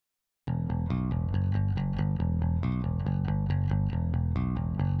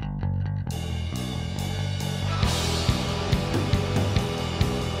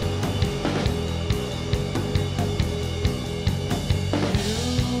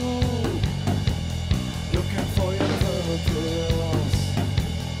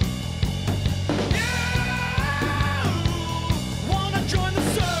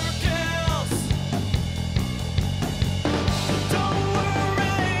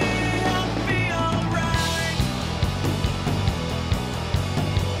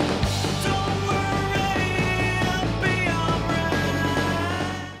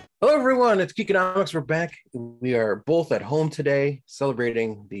everyone, it's Geekonomics. We're back. We are both at home today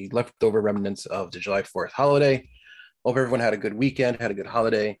celebrating the leftover remnants of the July 4th holiday. Hope everyone had a good weekend, had a good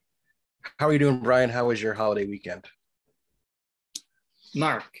holiday. How are you doing, Brian? How was your holiday weekend?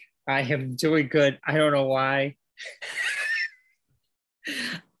 Mark, I am doing good. I don't know why.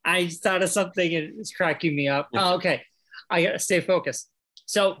 I thought of something and it's cracking me up. Oh, okay. I gotta stay focused.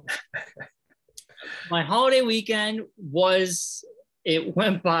 So my holiday weekend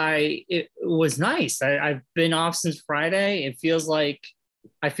went by. It was nice. I've been off since Friday. It feels like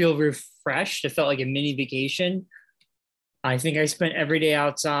I feel refreshed. It felt like a mini vacation. I think I spent every day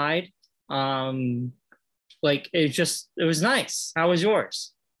outside. It was nice. How was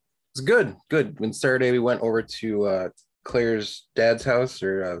yours? It's good. When Saturday we went over to Claire's dad's house,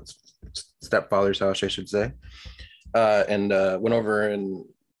 or stepfather's house, I should say, and went over and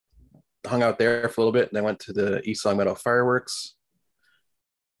hung out there for a little bit. And then went to the East Long Meadow fireworks,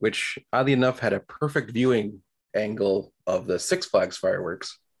 which oddly enough had a perfect viewing angle of the Six Flags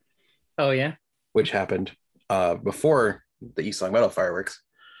fireworks. Oh yeah, which happened before the East Long Meadow fireworks.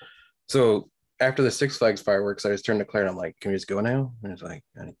 So after the Six Flags fireworks, I just turned to Claire and I'm like, "Can we just go now?" And it's like,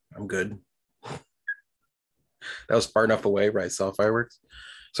 "I'm good." That was far enough away where I saw fireworks.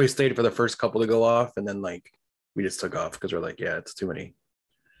 So we stayed for the first couple to go off, and then we just took off because we're like, yeah, it's too many.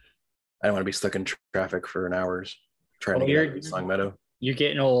 I don't want to be stuck in traffic for hours trying to get out of East Long Meadow. You're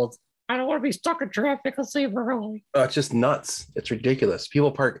getting old. I don't want to be stuck in traffic. I'll save early. Oh, it's just nuts. It's ridiculous.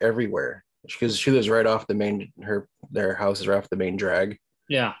 People park everywhere because she lives right off the main. Their house is right off the main drag.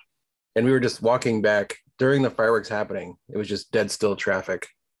 Yeah. And we were just walking back during the fireworks happening. It was just dead still traffic.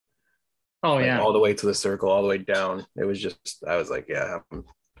 Oh yeah, all the way to the circle, all the way down. It was just, I was like, yeah,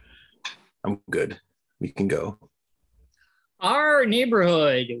 I'm good. We can go. Our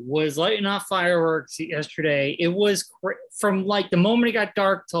neighborhood was lighting off fireworks yesterday. It was from like the moment it got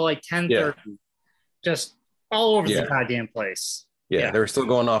dark till like 10:30, just all over the goddamn place. Yeah, they were still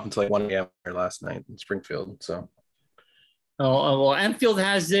going off until like 1 a.m. last night in Springfield. So, well, Enfield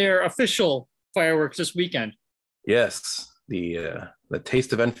has their official fireworks this weekend. Yes, the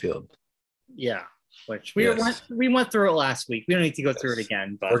Taste of Enfield. Yeah, which we went through it last week. We don't need to go through it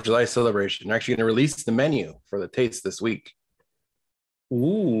again. But 4th of July celebration. They're actually going to release the menu for the taste this week.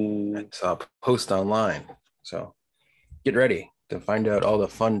 Ooh. I saw a post online. So get ready to find out all the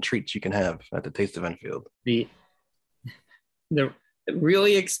fun treats you can have at the Taste of Enfield. The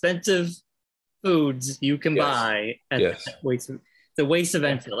really expensive foods you can buy at the Waste of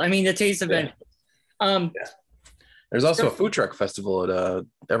Enfield. I mean, the Taste of Enfield. There's also a food truck festival at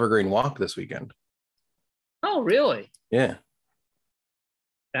Evergreen Walk this weekend. Oh, really? Yeah.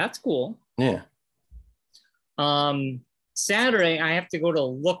 That's cool. Yeah. Saturday, I have to go to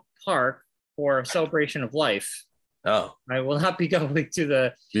Look Park for a celebration of life. Oh. I will not be going to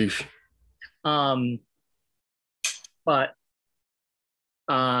the... Yeesh. But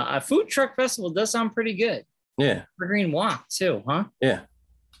a food truck festival does sound pretty good. Yeah. Evergreen Walk, too, huh? Yeah.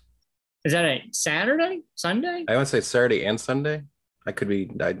 Is that a Saturday? Sunday? I would say Saturday and Sunday. I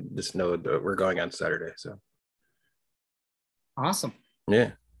just know that we're going on Saturday. So awesome.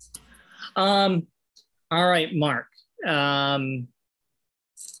 Yeah. All right, Mark.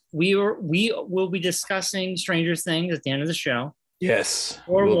 We will be discussing Stranger Things at the end of the show. Yes.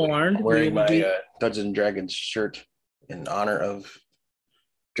 Forewarned. I'm wearing my Dungeons and Dragons shirt in honor of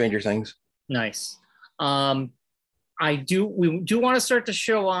Stranger Things. Nice. We do want to start the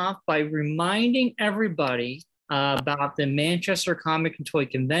show off by reminding everybody about the Manchester Comic and Toy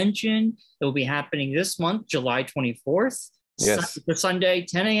Convention. It will be happening this month, July 24th. Yes. The Sunday,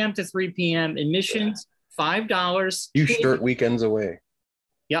 10 a.m. to 3 p.m. Admissions, $5. You short weekends away.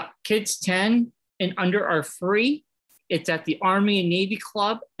 Yeah. Kids 10 and under are free. It's at the Army and Navy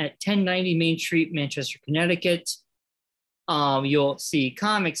Club at 1090 Main Street, Manchester, Connecticut. You'll see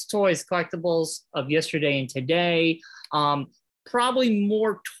comics, toys, collectibles of yesterday and today. Probably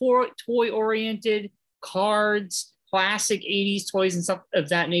more toy-oriented, cards, classic 80s toys and stuff of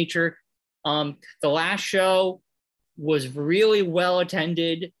that nature. The last show was really well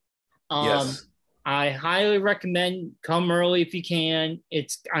attended. Yes. I highly recommend come early if you can.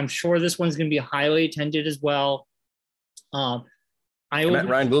 I'm sure this one's going to be highly attended as well. Matt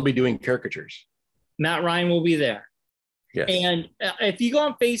Ryan will be doing caricatures. Matt Ryan will be there. Yes. And if you go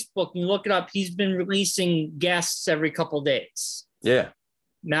on Facebook and look it up, he's been releasing guests every couple of days. Yeah.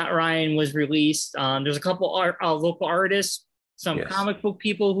 Matt Ryan was released. There's a couple local artists, some comic book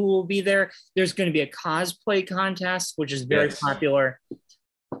people who will be there. There's going to be a cosplay contest, which is very popular.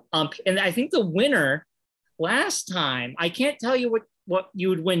 And I think the winner last time, I can't tell you what you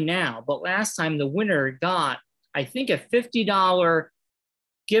would win now, but last time the winner got, I think, a $50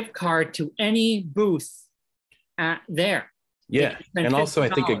 gift card to any booth at there. Yeah. And also, I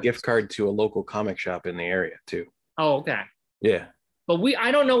think a $50. gift card to a local comic shop in the area, too. Oh, okay. Yeah. But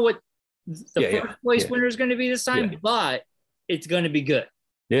I don't know what the first place winner is going to be this time, but it's going to be good.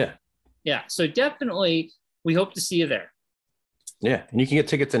 Yeah. Yeah. So definitely, we hope to see you there. Yeah. And you can get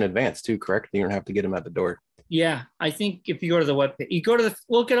tickets in advance, too, correct? You don't have to get them at the door. Yeah. I think if you go to the webpage,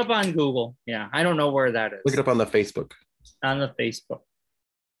 look it up on Google. Yeah. I don't know where that is. Look it up on the Facebook. On the Facebook.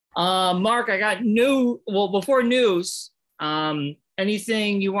 Mark, I got before news,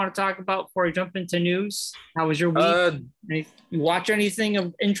 anything you want to talk about before I jump into news? How was your week? You watch anything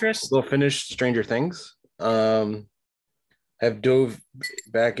of interest? We'll finish Stranger Things. Have dove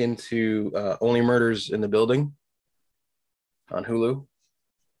back into Only Murders in the Building on Hulu.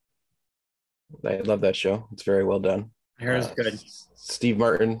 I love that show. It's very well done. I heard it's good. Steve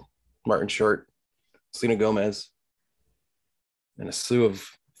Martin, Martin Short, Selena Gomez, and a slew of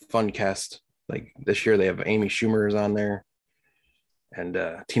fun cast. Like this year, they have Amy Schumer is on there, and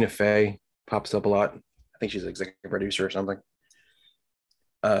Tina Fey pops up a lot. I think she's executive producer or something.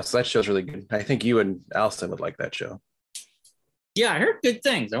 So that show's really good. I think you and Allison would like that show. Yeah, I heard good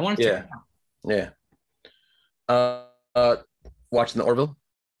things. I want to check it out. Yeah. Watching the Orville.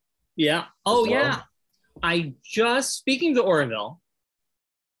 Yeah. Oh, yeah. Speaking of the Orville,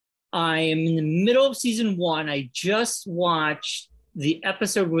 I am in the middle of season 1. I just watched the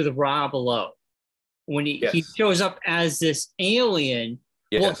episode with Rob Lowe when he shows up as this alien.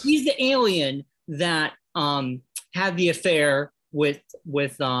 Yes. Well, he's the alien that had the affair with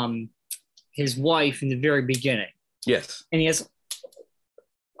his wife in the very beginning. Yes. And he has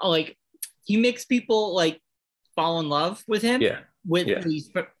he makes people fall in love with him with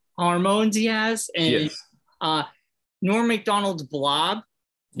these hormones he has. And Norm Macdonald's Blob.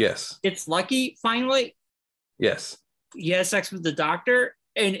 Yes. It's lucky finally. Yes. He has sex with the doctor,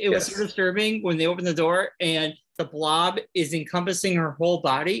 and it was so disturbing when they open the door and the blob is encompassing her whole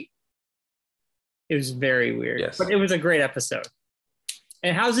body. It was very weird. Yes. But it was a great episode.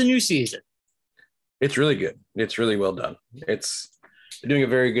 And how's the new season? It's really good. It's really well done. They're doing a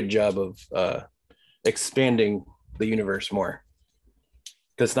very good job of expanding the universe more.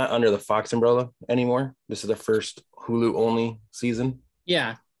 Because it's not under the Fox umbrella anymore. This is the first Hulu only season.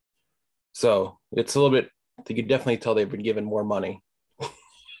 Yeah. So it's a little bit, you could definitely tell they've been given more money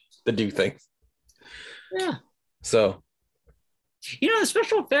to do things. Yeah. So. The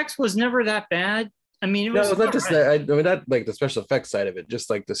special effects was never that bad. I mean, it was not just that. I mean, not like the special effects side of it,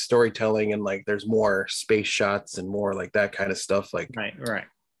 just like the storytelling and there's more space shots and more like that kind of stuff. Like, right.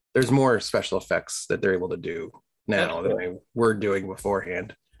 There's more special effects that they're able to do now than they were doing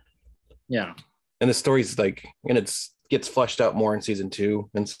beforehand. Yeah. And the story's and gets fleshed out more in season 2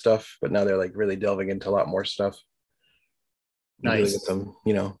 and stuff, but now they're really delving into a lot more stuff. Nice. With some,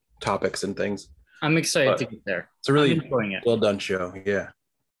 topics and things. I'm excited to get there. It's a really well done show. Yeah.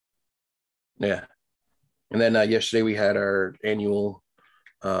 Yeah. And then yesterday we had our annual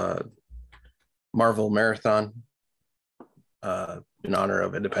Marvel marathon in honor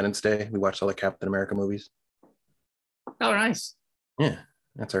of Independence Day. We watched all the Captain America movies. Oh, nice. Yeah,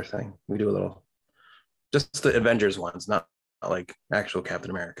 that's our thing. We do a little, just the Avengers ones, not like actual Captain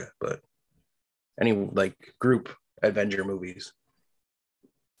America, but any group Avenger movies.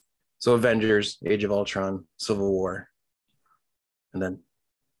 So Avengers, Age of Ultron, Civil War, and then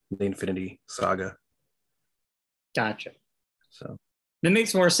the Infinity Saga. Gotcha. So that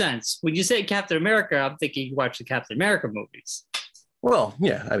makes more sense. When you say Captain America, I'm thinking you watch the Captain America movies. Well,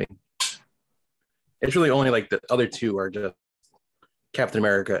 yeah, I mean, it's really only the other two are just Captain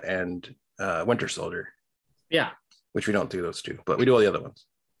America and Winter Soldier. Yeah. Which we don't do those two, but we do all the other ones.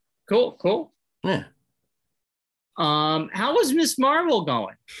 Cool. Yeah. How was Miss Marvel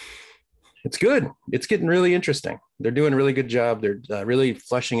going? It's good. It's getting really interesting. They're doing a really good job. They're really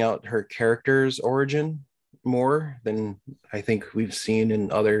fleshing out her character's origin more than I think we've seen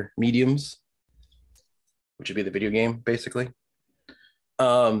in other mediums, which would be the video game, basically.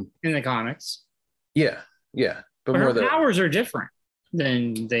 In the comics. Yeah. But more her powers are different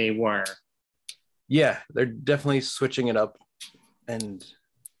than they were. Yeah, they're definitely switching it up, and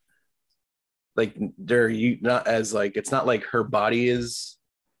they're not as it's not like her body is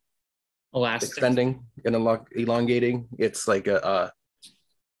elastic, extending and elongating. It's like a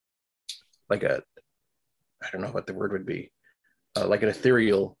I don't know what the word would be, like an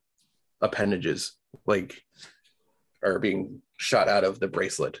ethereal appendages are being shot out of the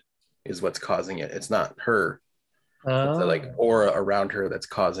bracelet is what's causing it. It's not her. It's the aura around her that's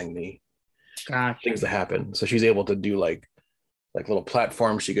causing the things to happen. So she's able to do like little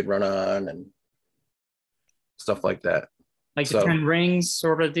platforms she could run on and stuff like that. Like the 10 Rings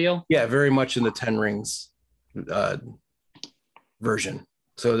sort of deal? Yeah, very much in the 10 Rings version.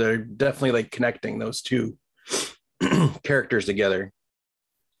 So they're definitely like connecting those two characters together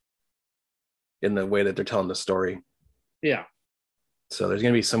in the way that they're telling the story. Yeah. So there's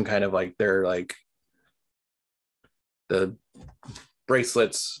going to be some kind of like, they're like the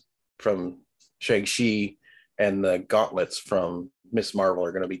bracelets from Shang-Chi and the gauntlets from Miss Marvel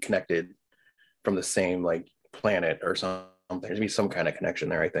are going to be connected from the same like planet or something. There's going to be some kind of connection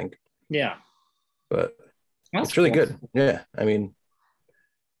there, I think. Yeah. But that's it's really cool. good. Yeah. I mean,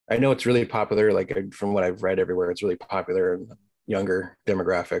 I know it's really popular. Like from what I've read everywhere, it's really popular in the younger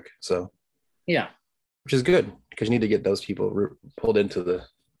demographic. So yeah, which is good because you need to get those people pulled into the,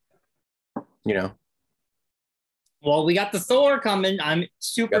 you know. Well, we got the Thor coming. I'm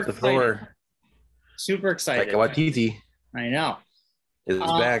super Got the excited. Thor. Super excited. Like Waititi I know. is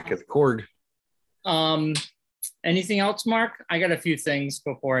back as Korg. Anything else, Mark? I got a few things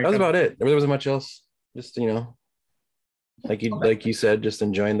before. That was about it. There wasn't much else. Just like you said, just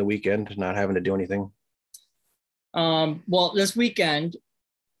enjoying the weekend, not having to do anything. Well, this weekend,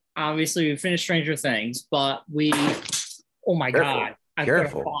 obviously we finished Stranger Things, but oh my God.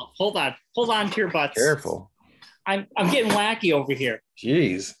 Careful. Hold on to your butts. Careful. I'm getting wacky over here.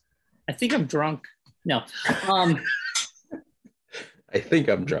 Jeez. I think I'm drunk. No. I think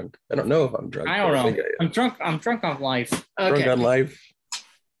I'm drunk. I don't know if I'm drunk. I don't know. I'm drunk on life. Okay. Drunk on life.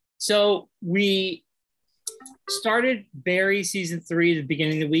 So we started Barry season 3 at the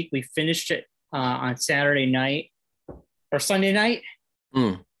beginning of the week. We finished it on Saturday night or Sunday night.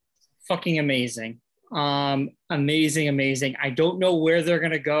 Fucking amazing. Amazing. I don't know where they're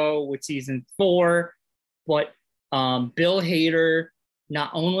gonna go with season 4, but Bill Hader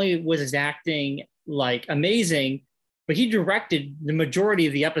not only was his acting like amazing, but he directed the majority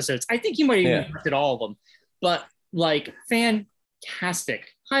of the episodes. I think he might have even directed all of them, but like fantastic.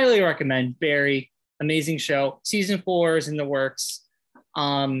 Highly recommend Barry. Amazing show. Season 4 is in the works.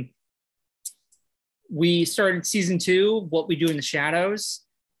 We started season 2, What We Do in the Shadows.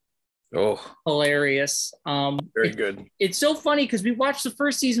 Oh, hilarious. Very good. It's so funny because we watched the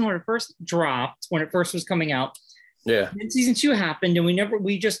first season when it first dropped, when it first was coming out. Yeah. Then season 2 happened and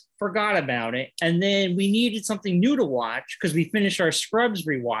we just forgot about it. And then we needed something new to watch because we finished our Scrubs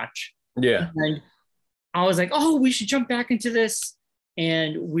rewatch. Yeah. And I was like, oh, we should jump back into this.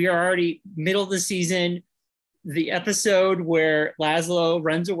 And we are already middle of the season. The episode where Laszlo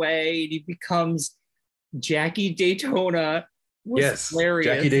runs away and he becomes Jackie Daytona was hilarious.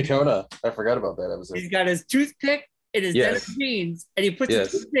 Jackie Daytona. I forgot about that episode. He's got his toothpick in his denim jeans and he puts the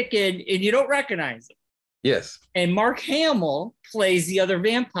toothpick in and you don't recognize him. Yes. And Mark Hamill plays the other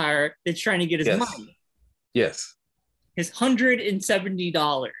vampire that's trying to get his money. Yes. His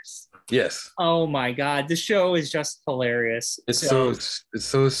 $170. Yes. Oh my God. The show is just hilarious. It's so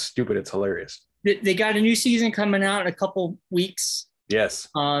stupid. It's hilarious. They got a new season coming out in a couple weeks. Yes.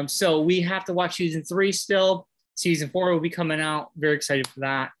 So we have to watch season 3 still. Season 4 will be coming out. Very excited for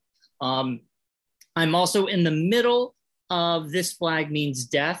that. I'm also in the middle of This Flag Means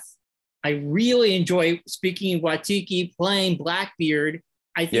Death. I really enjoy, speaking of Waititi, playing Blackbeard.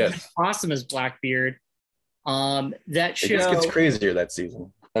 I think he's awesome as Blackbeard. That show, it just gets crazier that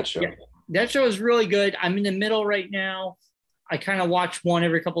season. That show. Yeah, that show is really good. I'm in the middle right now. I kind of watch one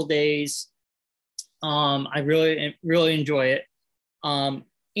every couple of days. I really enjoy it.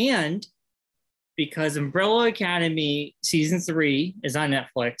 And because Umbrella Academy season 3 is on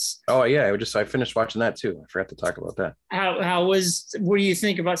Netflix. Oh yeah, I finished watching that too. I forgot to talk about that. What do you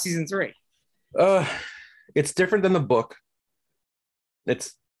think about season 3? It's different than the book.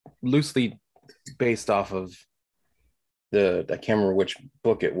 It's loosely based off of I can't remember which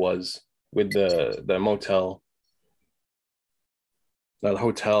book it was, with the motel, the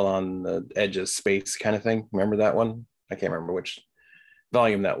hotel on the edge of space kind of thing. Remember that one? I can't remember which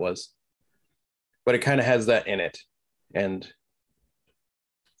volume that was. But it kind of has that in it, and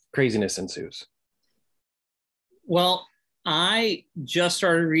craziness ensues. Well, I just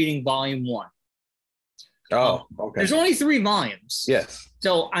started reading volume 1. Oh, okay. There's only 3 volumes. Yes.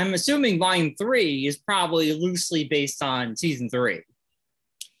 So I'm assuming volume 3 is probably loosely based on season 3.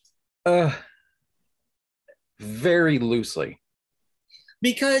 Very loosely.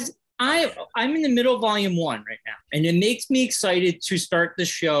 Because I'm in the middle of volume 1 right now, and it makes me excited to start the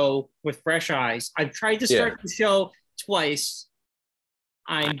show with fresh eyes. I've tried to start the show twice.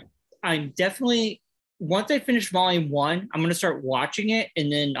 I'm definitely, once I finish volume 1, I'm going to start watching it,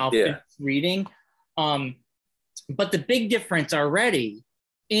 and then I'll finish reading. But the big difference already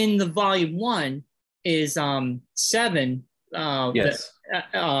in the volume 1 is 7. Ellie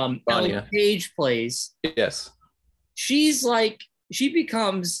Page plays. Yes. she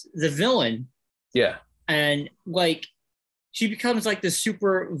becomes the villain. Yeah. And like she becomes like the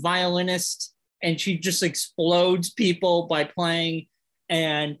super violinist and she just explodes people by playing.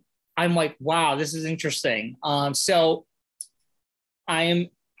 And I'm like, wow, this is interesting. So I'm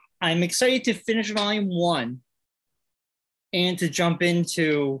excited to finish volume 1 and to jump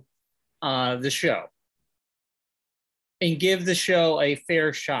into the show and give the show a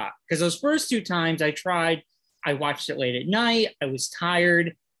fair shot. Because those first 2 times I tried, I watched it late at night. I was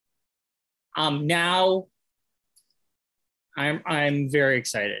tired. Now I'm very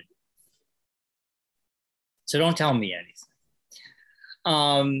excited. So don't tell me anything.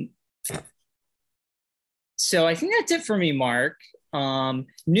 So I think that's it for me, Mark.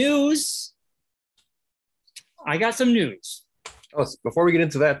 News. I got some news. Oh, before we get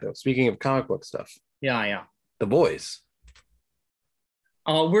into that, though, speaking of comic book stuff. Yeah. The Boys.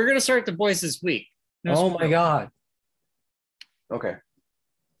 We're gonna start The Boys this week. No, my God. Okay.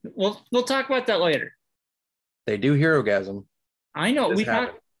 We'll talk about that later. They do Herogasm. I know.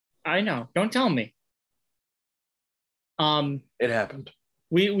 I know. Don't tell me. It happened.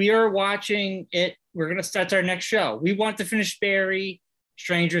 We are watching it. We're gonna start our next show. We want to finish Barry,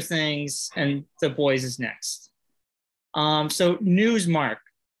 Stranger Things, and The Boys is next. So news, Mark.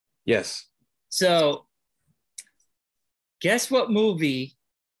 Yes. So guess what movie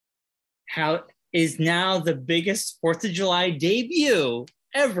is now the biggest 4th of July debut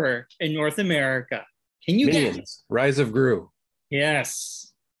ever in North America? Can you guess? Rise of Gru.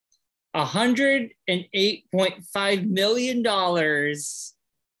 Yes. $108.5 million.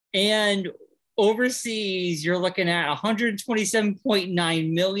 And overseas, you're looking at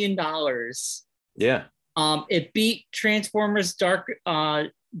 $127.9 million. Yeah. It beat Transformers Dark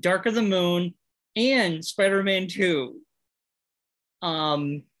of the Moon and Spider-Man 2.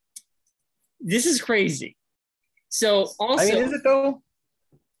 This is crazy. So also, is it though?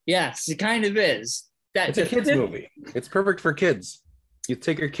 Yes, it kind of is. It's a kids movie. It's perfect for kids. You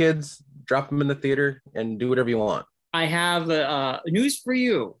take your kids, drop them in the theater, and do whatever you want. I have news for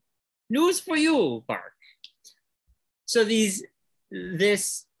you. News for you, Mark. So this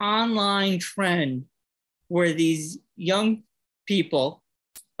online trend where these young people,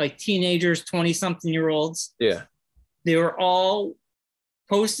 like teenagers, 20-something-year-olds, yeah, they were all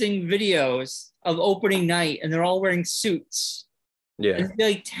posting videos of opening night, and they're all wearing suits. Yeah. And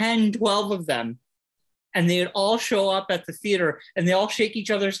like 10, 12 of them. And they would all show up at the theater and they all shake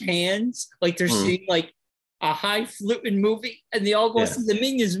each other's hands like they're seeing like a highfalutin movie, and they all go see the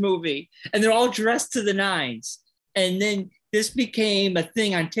Minions movie, and they're all dressed to the nines. And then this became a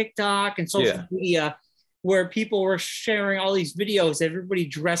thing on TikTok and social media where people were sharing all these videos, everybody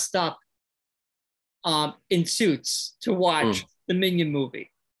dressed up in suits to watch the Minion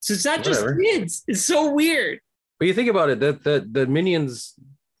movie. So it's not just kids. It's so weird. But you think about it, the Minions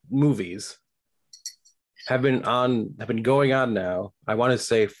movies have been going on now, I want to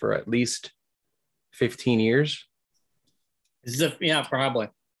say, for at least 15 years. Yeah, probably.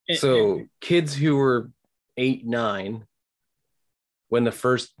 So kids who were 8, 9 when the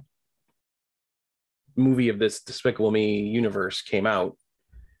first movie of this Despicable Me universe came out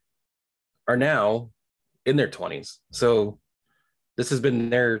are now in their 20s. So this has been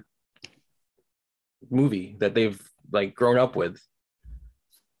their movie that they've like grown up with.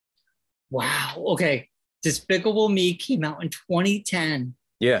 Wow. Okay. Despicable Me came out in 2010.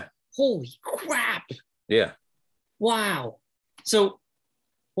 Yeah. Holy crap. Yeah. Wow. So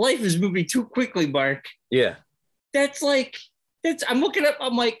life is moving too quickly, Mark. Yeah. I'm looking up,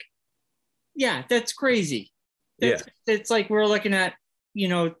 I'm like, yeah, that's crazy. It's like we're looking at,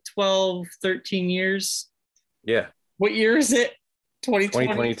 12, 13 years. Yeah. What year is it?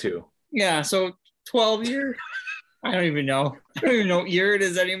 2022. Yeah, so 12 years. I don't even know. I don't even know what year it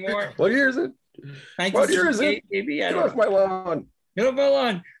is anymore. What year is it? What year is it? Maybe. Get off my lawn. Get off my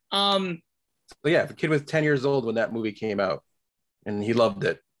lawn. So yeah, the kid was 10 years old when that movie came out, and he loved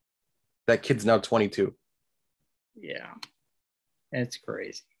it. That kid's now 22. Yeah, it's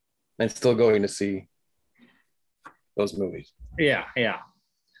crazy. And still going to see those movies. Yeah.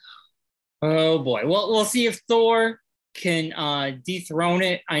 Oh boy. Well, we'll see if Thor can dethrone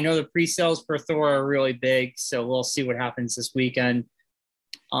it. I know the pre-sales for Thor are really big, so we'll see what happens this weekend.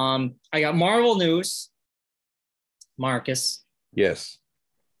 I got Marvel news. Marcus. Yes.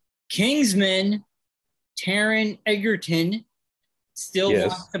 Kingsman, Taron Egerton still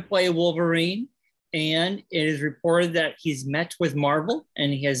wants to play Wolverine, and it is reported that he's met with Marvel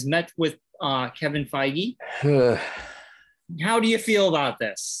and he has met with Kevin Feige. How do you feel about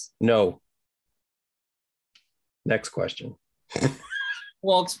this? No. Next question.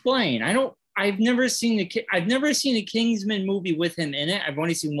 Well, explain. I don't I've never seen the Kingsman movie with him in it. I've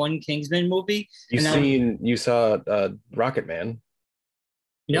only seen one Kingsman movie. You saw Rocket Man.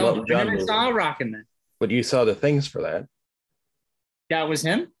 No, I never saw Rocket Man. But you saw the things for that. That was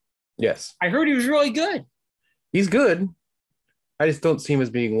him? Yes. I heard he was really good. He's good. I just don't see him as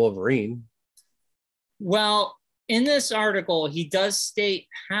being Wolverine. Well, in this article, he does state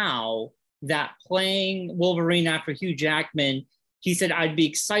how that playing Wolverine after Hugh Jackman, he said, I'd be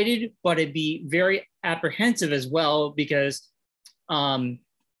excited, but I'd be very apprehensive as well because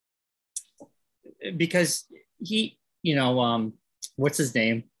he, what's his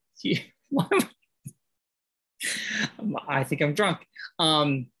name? I think I'm drunk.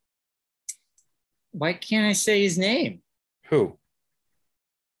 Why can't I say his name? Who?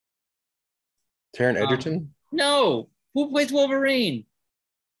 Taron Egerton? No. Who plays Wolverine?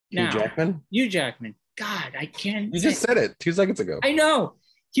 Hugh Jackman? Hugh Jackman. God, I can't. You just said it 2 seconds ago. I know.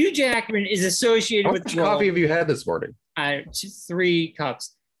 Hugh Jackman is associated with. How much coffee have you had this morning? 3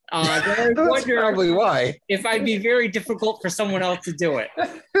 cups. That's probably why. If I'd be very difficult for someone else to do it.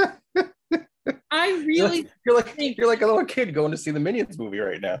 I really you're like a little kid going to see the Minions movie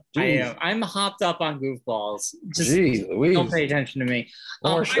right now. Jeez. I am. I'm hopped up on goofballs. Just Louise. Don't pay attention to me.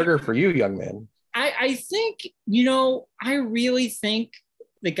 No more sugar for you, young man. I think, I really think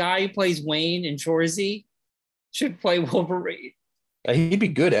the guy who plays Wayne in Shorzy should play Wolverine. He'd be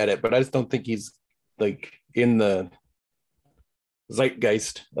good at it, but I just don't think he's like in the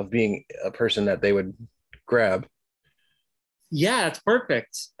zeitgeist of being a person that they would grab. Yeah, it's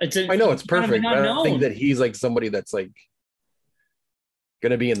perfect. I know it's perfect, but I don't think that he's like somebody that's like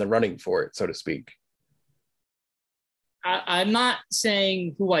going to be in the running for it, so to speak. I'm not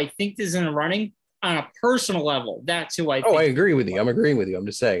saying who I think is in the running. On a personal level, that's who I think. Oh, I agree with you. I'm agreeing with you. I'm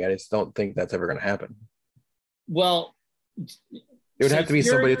just saying, I just don't think that's ever going to happen. Well, it would have to be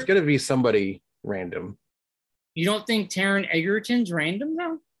somebody. It's going to be somebody random. You don't think Taron Egerton's random,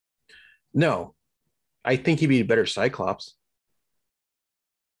 though? No. I think he'd be a better Cyclops.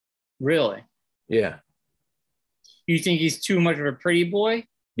 Really? Yeah. You think he's too much of a pretty boy?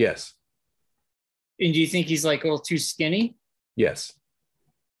 Yes. And do you think he's like a little too skinny? Yes.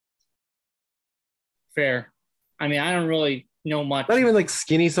 Fair. I mean, I don't really know much. Not even like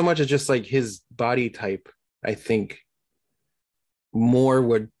skinny so much as just like his body type, I think more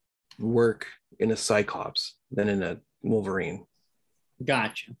would work in a Cyclops than in a Wolverine.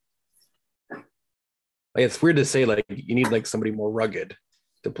 Gotcha. Like, it's weird to say like you need like somebody more rugged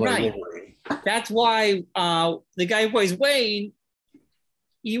to play Wolverine. That's why the guy who plays Wayne,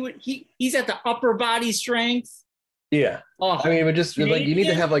 he's at the upper body strength. Yeah. Oh, I mean, but just like you need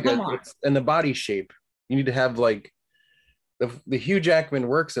to have like in the body shape. You need to have like the Hugh Jackman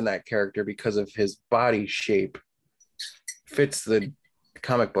works in that character because of his body shape fits the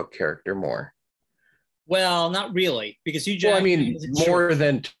comic book character more. Well, not really, because Hugh Jackman. More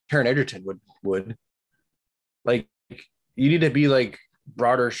than Taron Egerton would. Like, you need to be like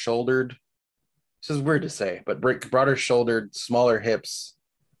broader shouldered. This is weird to say, but broader shouldered, smaller hips,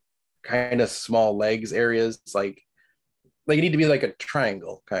 kind of small legs areas. Like you need to be like a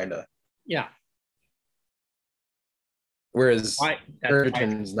triangle, kind of. Yeah. Whereas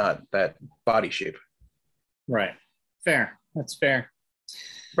Egerton's not that body shape. Right. Fair. That's fair.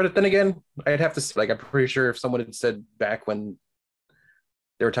 But then again, I'd have to I'm pretty sure if someone had said back when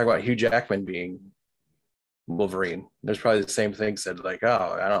they were talking about Hugh Jackman being Wolverine, there's probably the same thing said like,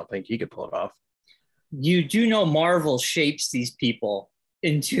 oh, I don't think he could pull it off. You do know Marvel shapes these people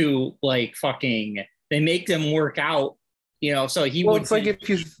into like fucking, they make them work out, so he would. It's like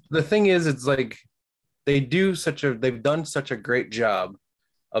the thing is, it's like they've done such a great job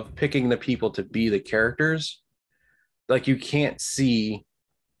of picking the people to be the characters. Like you can't see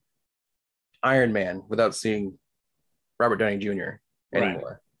Iron Man without seeing Robert Downey Jr.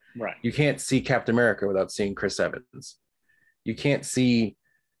 anymore. Right. You can't see Captain America without seeing Chris Evans. You can't see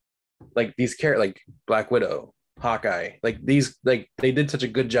like these characters like Black Widow, Hawkeye. Like these, like they did such a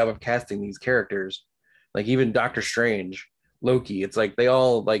good job of casting these characters. Like even Doctor Strange, Loki. It's like they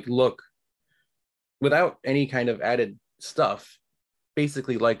all like look without any kind of added stuff,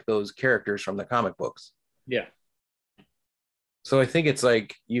 basically like those characters from the comic books. Yeah. So I think it's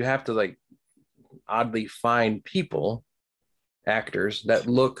like you have to like oddly find actors that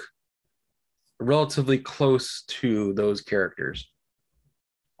look relatively close to those characters.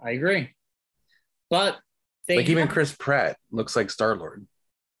 I agree. But even Chris Pratt looks like Star-Lord.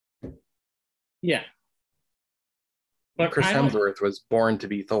 Yeah. But Chris Hemsworth was born to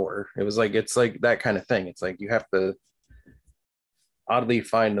be Thor. It's like that kind of thing. It's like you have to oddly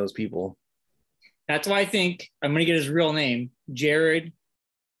find those people. That's why I think I'm going to get his real name, Jared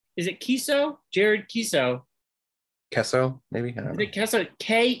Is it Keeso? Jared Keeso. Kesso, maybe? I don't know. Keeso,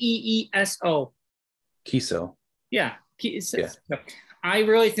 Keeso. Keeso. Yeah. I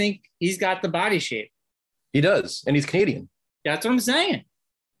really think he's got the body shape. He does, and he's Canadian. That's what I'm saying.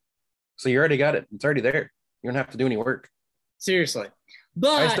 So you already got it. It's already there. You don't have to do any work. Seriously.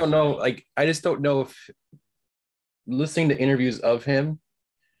 But I just don't know. Like, I just don't know if listening to interviews of him,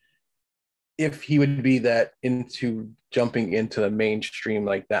 if he would be that into jumping into the mainstream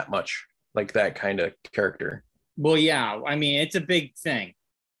like that much, like that kind of character. Well, yeah. I mean, it's a big thing.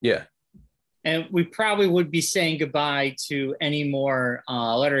 Yeah. And we probably would be saying goodbye to any more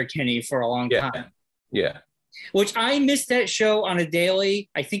Letterkenny for a long time. Yeah. Which I miss that show on a daily.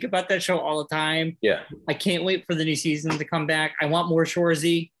 I think about that show all the time. Yeah. I can't wait for the new season to come back. I want more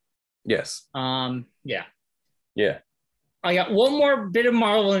Shorzy. Yes. Yeah. Yeah. I got one more bit of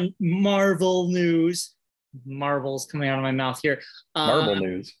Marvel news. Marvel's coming out of my mouth here. Marvel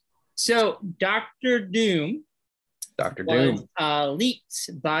news. So Doctor Doom was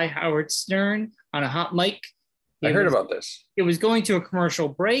leaked by Howard Stern on a hot mic. I heard about this. It was going to a commercial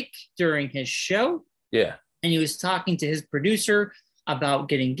break during his show. Yeah. And he was talking to his producer about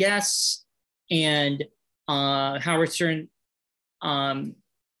getting guests. And Howard Stern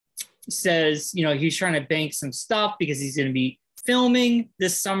says, you know, he's trying to bank some stuff because he's going to be filming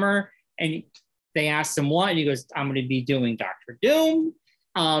this summer. And they asked him what, and he goes, I'm going to be doing Doctor Doom.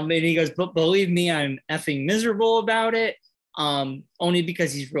 And he goes, but believe me, I'm effing miserable about it. Only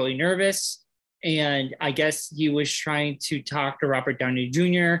because he's really nervous. And I guess he was trying to talk to Robert Downey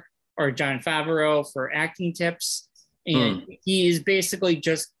Jr. or Jon Favreau for acting tips. And he is basically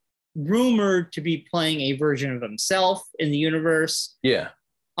just rumored to be playing a version of himself in the universe. Yeah.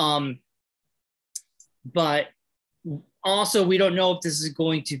 But also we don't know if this is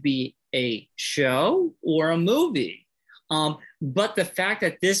going to be a show or a movie. But the fact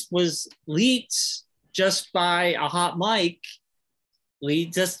that this was leaked just by a hot mic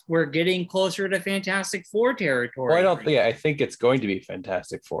leads us, we're getting closer to Fantastic Four territory. Well, I think it's going to be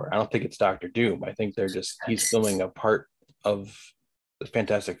Fantastic Four. I don't think it's Doctor Doom. I think he's filming a part of the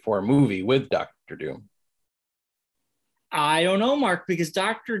Fantastic Four movie with Doctor Doom. I don't know, Mark, because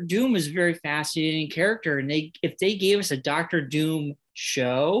Doctor Doom is a very fascinating character. And if they gave us a Doctor Doom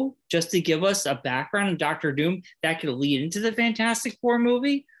show just to give us a background on Doctor Doom that could lead into the Fantastic Four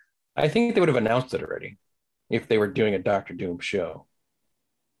movie, I think they would have announced it already if they were doing a Doctor Doom show.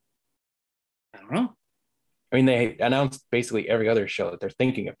 I don't know. I mean, they announced basically every other show that they're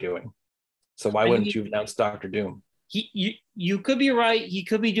thinking of doing. So why wouldn't you announce Doctor Doom? You could be right. He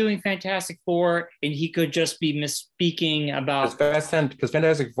could be doing Fantastic Four, and he could just be misspeaking about... Because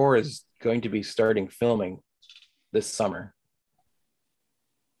Fantastic Four is going to be starting filming this summer.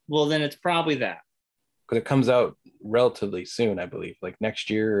 Well, then it's probably that. Because it comes out relatively soon, I believe, like next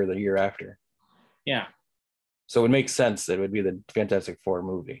year or the year after. Yeah. So it would make sense that it would be the Fantastic Four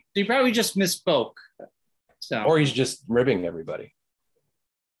movie. So he probably just misspoke. So. Or he's just ribbing everybody.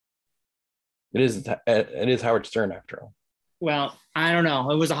 It is Howard Stern after all. Well, I don't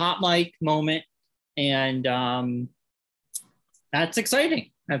know. It was a hot mic moment, and that's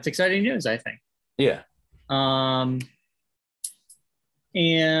exciting. That's exciting news, I think. Yeah. And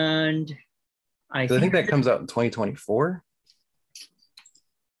I think that comes out in 2024.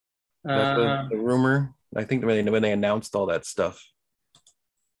 That's the rumor. I think when they announced all that stuff,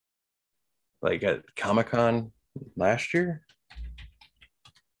 like at Comic-Con last year.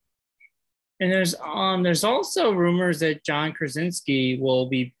 And there's also rumors that John Krasinski will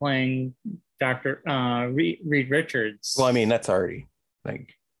be playing Dr. Reed Richards. Well, I mean, that's already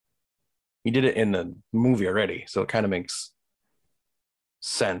like he did it in the movie already, so it kind of makes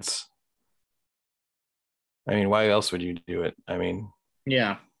sense. I mean, why else would you do it? I mean,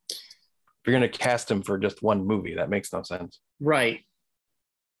 yeah. If you're going to cast him for just one movie, that makes no sense. Right.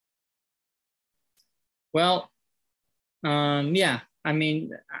 Well, yeah. I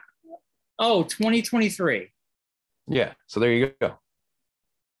mean, 2023. Yeah. So there you go.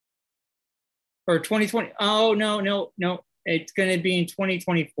 Or 2020. Oh, no. It's going to be in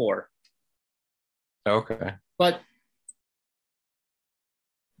 2024. Okay. But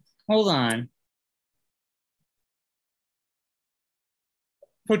hold on.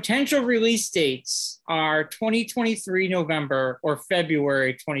 Potential release dates are 2023 November or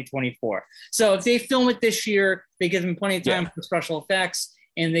February 2024. So if they film it this year, they give them plenty of time for special effects,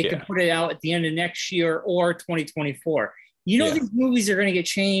 and they can put it out at the end of next year or 2024. You know, these movies are going to get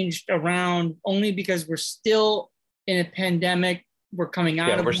changed around only because we're still in a pandemic. We're coming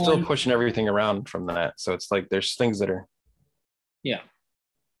out of we're still pushing everything around from that. So it's like there's things that are. Yeah.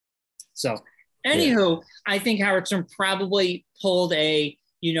 So, anywho, I think Howard Stern probably pulled a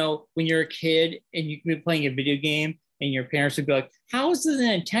when you're a kid and you can be playing a video game and your parents would be like, how is this a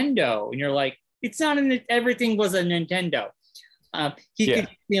Nintendo? And you're like, it's not everything was a Nintendo. He could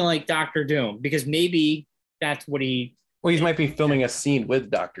feel like Doctor Doom because maybe that's what he. Well, he might be filming a scene with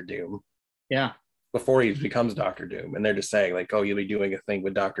Doctor Doom. Yeah. Before he becomes Doctor Doom, and they're just saying like, "Oh, you'll be doing a thing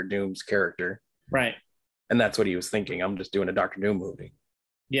with Doctor Doom's character," right? And that's what he was thinking. I'm just doing a Doctor Doom movie.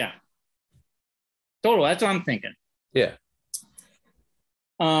 Yeah. Total. That's what I'm thinking. Yeah.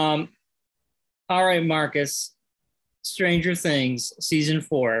 All right, Marcus. Stranger Things season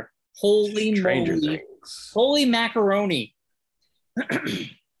 4. Holy Stranger moly! Things. Holy macaroni!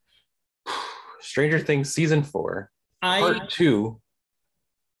 Stranger Things season 4, part 2,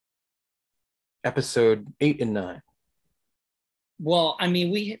 episode 8 and 9. Well, I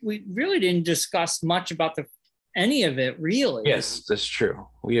mean, we really didn't discuss much about any of it, really. Yes, that's true.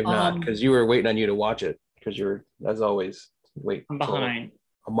 We have not, because you were waiting on you to watch it, because you're, as always, I'm behind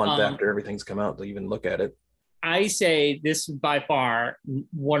a month after everything's come out to even look at it. I say this is by far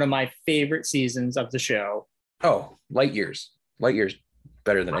one of my favorite seasons of the show. Oh, light years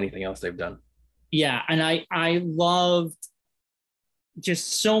better than anything else they've done. Yeah, and I loved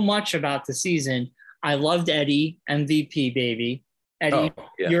just so much about the season. I loved Eddie, MVP baby. Eddie,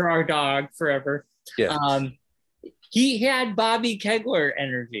 you're our dog forever. Yeah. He had Bobby Kegler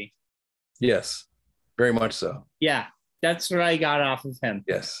energy. Yes, very much so. Yeah, that's what I got off of him.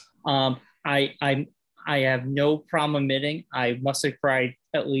 Yes. I have no problem admitting I must have cried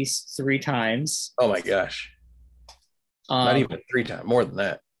at least 3 times. Oh my gosh. Not even 3 times, more than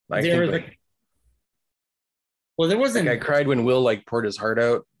that. There wasn't. I cried when Will poured his heart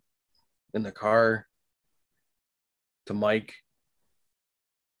out in the car to Mike.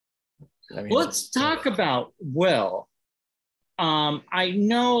 I mean, let's talk about Will. I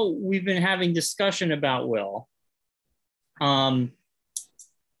know we've been having discussion about Will. And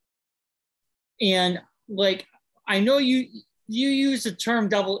I know you use the term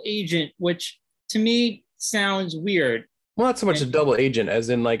double agent, which to me sounds weird. Well, not so much a double agent as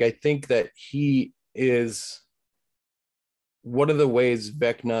in I think that he is one of the ways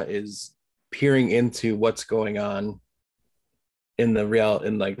Vecna is peering into what's going on in the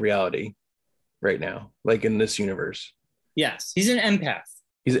reality right now, in this universe. Yes, he's an empath.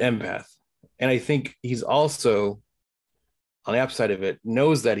 He's an empath. And I think he's also, on the opposite of it,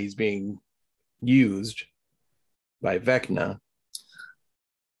 knows that he's being used by Vecna.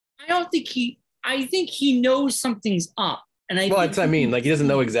 I think he knows something's up. And that's what I mean. He doesn't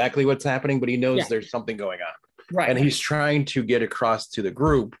know exactly what's happening, but he knows there's something going on. Right. And he's trying to get across to the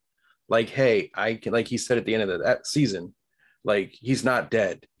group, hey, I can, he said at the end of that season, he's not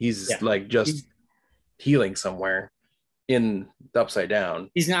dead. He's just healing somewhere in the Upside Down.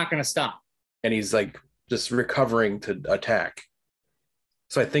 He's not going to stop. And he's just recovering to attack.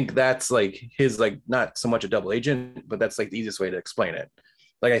 So I think that's his not so much a double agent, but that's the easiest way to explain it.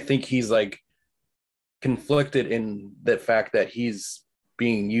 I think he's conflicted in the fact that he's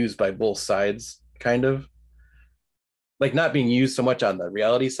being used by both sides, kind of. Not being used so much on the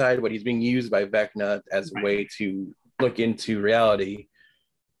reality side, but he's being used by Vecna as a way to look into reality,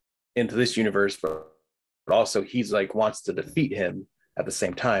 into this universe, but also he's wants to defeat him at the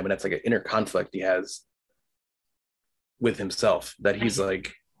same time. And that's an inner conflict he has with himself that he's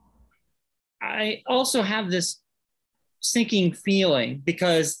I also have this sinking feeling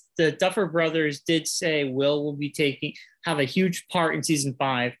because the Duffer Brothers did say Will have a huge part in season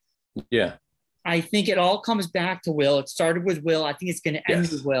 5. Yeah. I think it all comes back to Will. It started with Will. I think it's going to end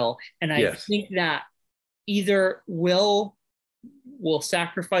with Will. And I think that either Will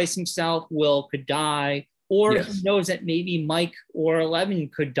sacrifice himself, Will could die, or he knows that maybe Mike or 11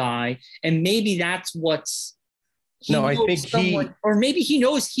 could die. And maybe that's what's... I think or maybe he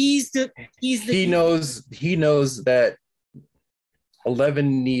knows he knows that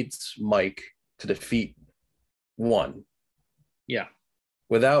 11 needs Mike to defeat 1. Yeah.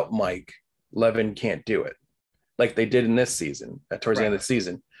 Without Mike, 11 can't do it. Like they did in this season, towards the end of the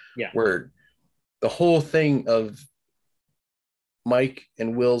season. Yeah. Where the whole thing of Mike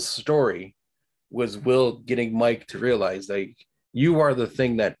and Will's story was Will getting Mike to realize you are the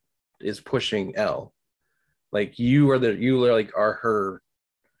thing that is pushing Elle. You are her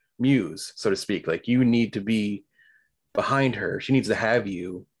muse, so to speak. You need to be behind her. She needs to have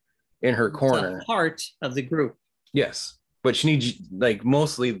you in her corner. It's a part of the group. Yes. But she needs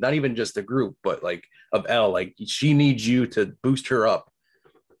mostly not even just the group, but of Elle. She needs you to boost her up,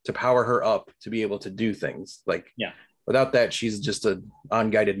 to power her up to be able to do things. Without that, she's just an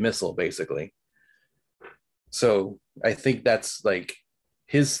unguided missile, basically. So I think that's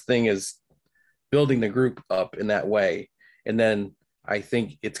his thing is building the group up in that way. And then I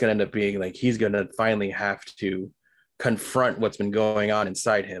think it's going to end up being like he's going to finally have to confront what's been going on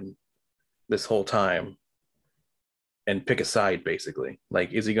inside him this whole time and pick a side, basically.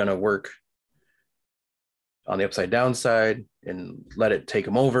 Like, is he going to work on the upside down side and let it take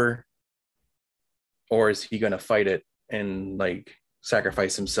him over? Or is he going to fight it and like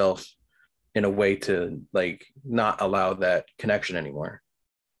sacrifice himself in a way to like not allow that connection anymore?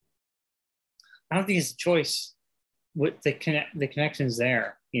 I don't think it's a choice. What the connection's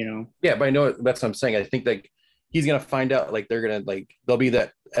there, you know. Yeah, but I know that's what I'm saying. I think like he's gonna find out, like they're gonna like there'll be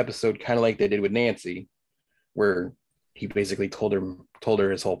that episode kind of like they did with Nancy, where he basically told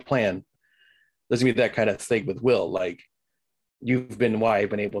her his whole plan. There's gonna be that kind of thing with Will, like you've been why I've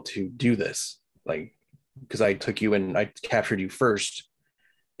been able to do this, like because I took you and I captured you first,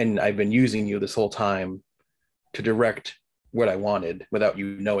 and I've been using you this whole time to direct what I wanted without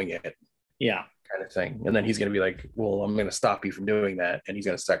you knowing it. Yeah. Kind of thing. And then he's going to be like, well, I'm going to stop you from doing that. And he's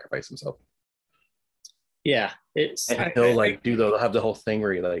going to sacrifice himself. Yeah. And he'll like they'll have the whole thing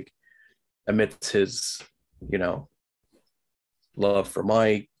where he like admits his, you know, love for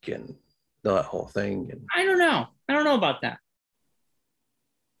Mike and that whole thing. And I don't know. I don't know about that.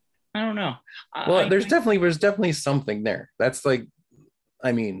 I don't know. Well, there's definitely something there. That's like,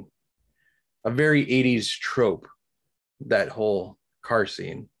 I mean, a very 80s trope, that whole car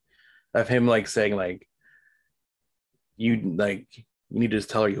scene of him like saying like you need to just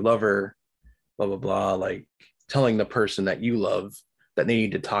tell her you love her, blah blah blah, like telling the person that you love that they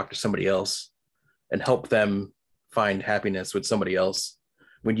need to talk to somebody else and help them find happiness with somebody else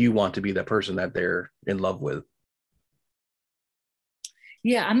when you want to be the person that they're in love with.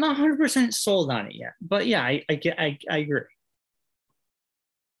 Yeah, I'm not 100% sold on it yet, but yeah, I agree.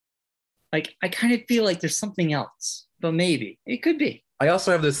 Like I kind of feel like there's something else, but maybe it could be. I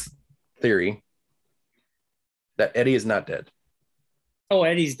also have this theory that Eddie is not dead. Oh,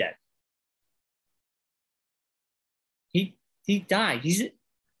 Eddie's dead. He died.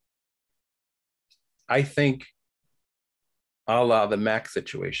 I think a la the Max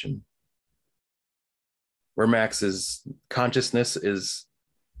situation, where Max's consciousness is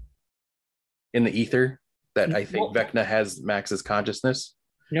in the ether, that I think Vecna has Max's consciousness.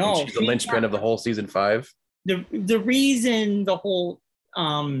 No, she's the linchpin of the whole season 5. The reason the whole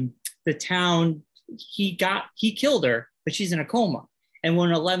the town he killed her, but she's in a coma. And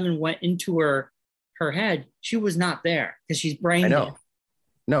when 11 went into her head, she was not there because she's brain dead. I know.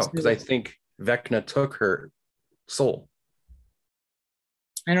 No, because I think Vecna took her soul.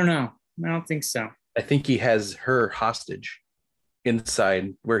 I don't know. I don't think so. I think he has her hostage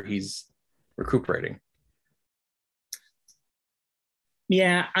inside where he's recuperating.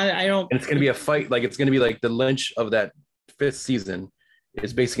 Yeah, I don't. And it's going to be a fight. Like, it's going to be like the Lynch of that 5th season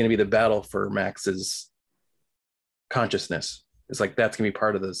is basically going to be the battle for Max's consciousness. It's like that's going to be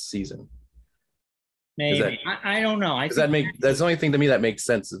part of the season. Maybe. I don't know. That's the only thing to me that makes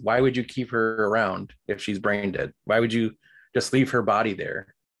sense is why would you keep her around if she's brain dead? Why would you just leave her body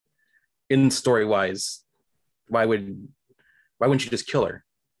there? In story wise, why wouldn't you just kill her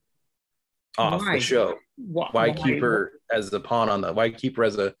off the show? Why keep her as a pawn on the? Why keep her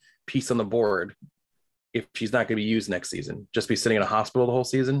as a piece on the board if she's not going to be used next season? Just be sitting in a hospital the whole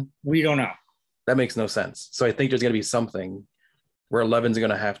season? We don't know. That makes no sense. So I think there's going to be something where 11's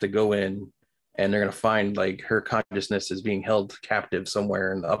going to have to go in and they're going to find like her consciousness is being held captive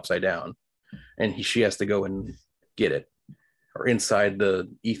somewhere in the upside down. And she has to go and get it, or inside the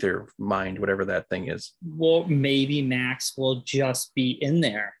ether mind, whatever that thing is. Well, maybe Max will just be in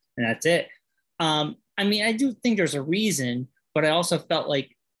there and that's it. I mean, I do think there's a reason, but I also felt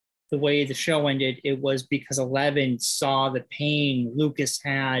like the way the show ended, it was because 11 saw the pain Lucas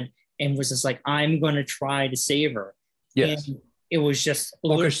had and was just like, I'm going to try to save her. Yes. And it was just.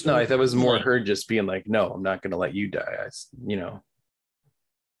 No, that was more her just being like, no, I'm not going to let you die.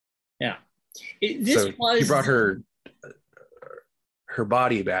 Yeah. He brought her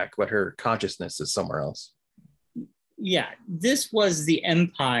body back, but her consciousness is somewhere else. Yeah. This was the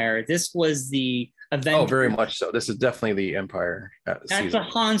Empire. This was the Avengers. Oh, very much so. This is definitely the Empire. That's a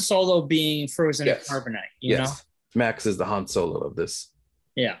Han Solo being frozen in carbonite, you know? Max is the Han Solo of this.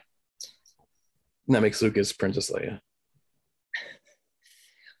 Yeah. And that makes Lucas Princess Leia.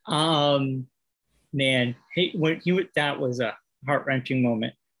 Man, that was a heart-wrenching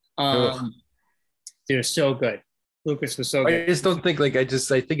moment. They were so good. Lucas was so good. I just don't think I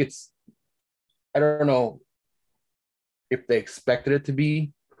think it's, I don't know if they expected it to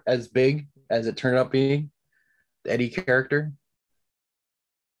be as big as it turned out being, the Eddie character.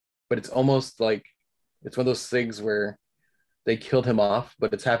 But it's almost like it's one of those things where they killed him off,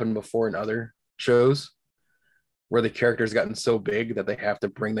 but it's happened before in other shows where the character's gotten so big that they have to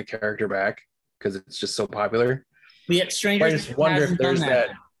bring the character back because it's just so popular. But yet Stranger I Things just wonder if hasn't done there's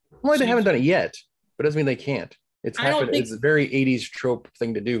that. Well, they haven't done it yet, but doesn't mean they can't. It's happened. It's a very 80s trope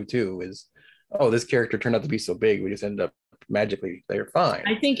thing to do too. Is, oh, this character turned out to be so big, we just ended up magically they're fine.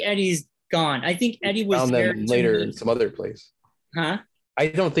 I think Eddie's gone. I think Eddie was found there them later in some other place. Huh? I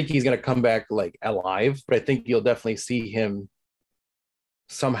don't think he's gonna come back like alive, but I think you'll definitely see him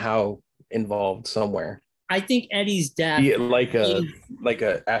somehow involved somewhere. I think Eddie's death, like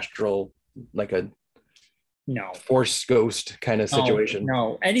a astral, like a no force ghost kind of situation.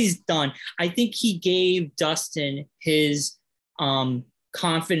 No, Eddie's done. I think he gave Dustin his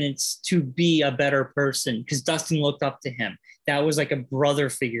confidence to be a better person because Dustin looked up to him. That was like a brother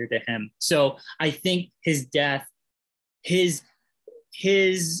figure to him. So I think his death, his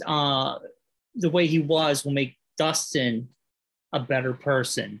the way he was will make Dustin a better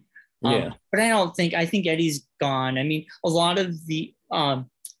person. Yeah. But I think Eddie's gone. I mean, a lot of the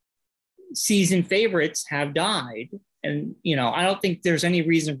season favorites have died. And, I don't think there's any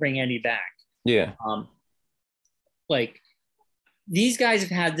reason to bring Eddie back. Yeah. Like, these guys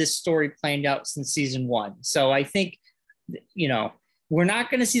have had this story planned out since season 1. So I think, we're not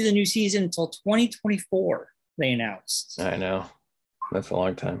going to see the new season until 2024, they announced. I know. That's a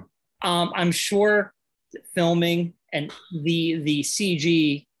long time. I'm sure filming and the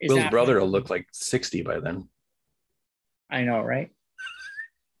CG is Will's brother will look like 60 by then. I know, right?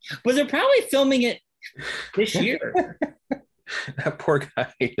 But they're probably filming it this year. That poor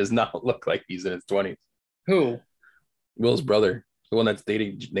guy does not look like he's in his 20s. Who? Will's brother, the one that's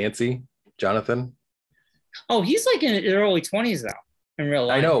dating Nancy, Jonathan. Oh, he's like in his early 20s now in real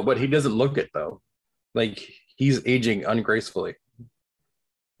life. I know, but he doesn't look it though. Like he's aging ungracefully.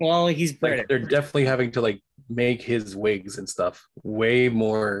 Well, he's British. Like, they're definitely having to like make his wigs and stuff way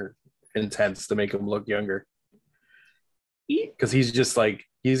more intense to make him look younger. Because he's just like,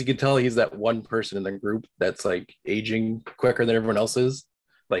 you can tell he's that one person in the group that's like aging quicker than everyone else is,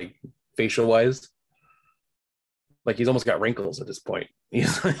 like facial wise. Like he's almost got wrinkles at this point.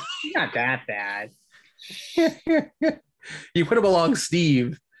 He's not that bad. You put him along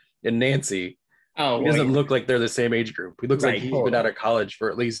Steve and Nancy. Oh, he doesn't look like they're the same age group. He looks like he's been out of college for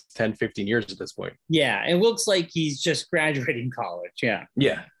at least 10, 15 years at this point. Yeah, it looks like he's just graduating college. Yeah.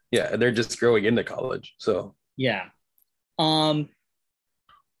 Yeah. Yeah. They're just growing into college. So yeah.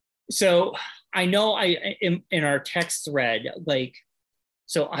 So I know in our text thread, like,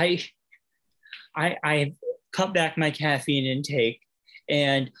 so I cut back my caffeine intake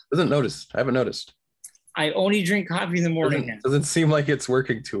and I haven't noticed. I only drink coffee in the morning. Doesn't seem like it's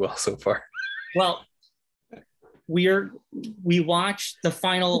working too well so far. Well, we watched the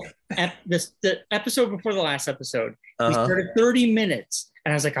final the episode before the last episode. We started 30 minutes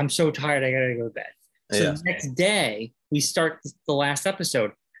and I was like, I'm so tired, I gotta go to bed. So the next day we start the last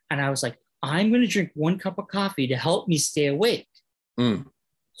episode and I was like, I'm gonna drink 1 cup of coffee to help me stay awake.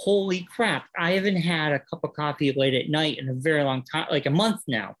 Holy crap, I haven't had a cup of coffee late at night in a very long time, like a month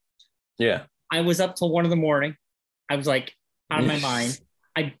now. Yeah. I was up till 1 a.m. I was like out of my mind.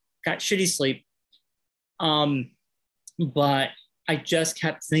 I got shitty sleep. But I just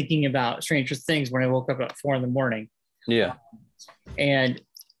kept thinking about Stranger Things when I woke up at 4 a.m. Yeah. And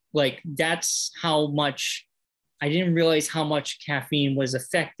like, that's how much I didn't realize how much caffeine was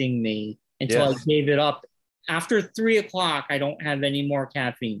affecting me until I gave it up. After 3 o'clock, I don't have any more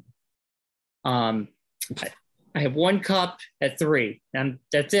caffeine. I have 1 cup at 3 and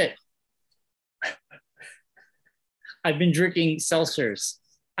that's it. I've been drinking seltzers.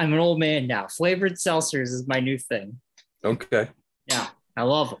 I'm an old man now. Flavored seltzers is my new thing. Okay. Yeah, I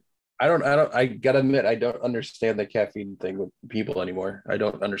love them. I gotta admit, I don't understand the caffeine thing with people anymore. I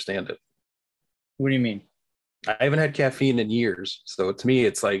don't understand it. What do you mean? I haven't had caffeine in years. So to me,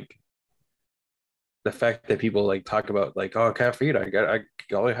 it's like the fact that people like talk about like, oh, caffeine, I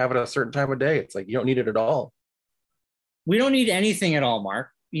only have it at a certain time of day. It's like, you don't need it at all. We don't need anything at all, Mark.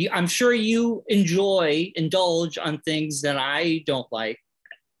 I'm sure you indulge on things that I don't like.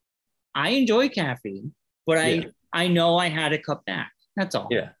 I enjoy caffeine, but I know I had to cut back. That's all.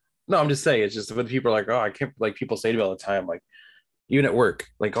 Yeah. No, I'm just saying, it's just when people are like, oh, I can't, like people say to me all the time, like even at work,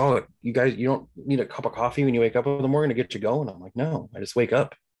 like, oh, you guys, you don't need a cup of coffee when you wake up in the morning to get you going. I'm like, no, I just wake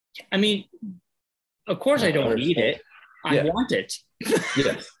up. I mean, of course I don't need it. I want it.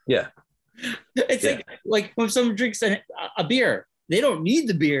 Yes. Yeah. It's like when someone drinks a beer, they don't need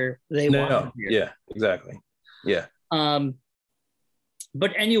the beer. They want the beer. Yeah, exactly. Yeah.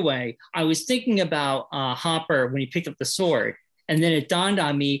 But anyway, I was thinking about Hopper when he picked up the sword. And then it dawned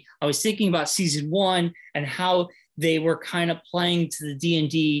on me, I was thinking about season 1 and how they were kind of playing to the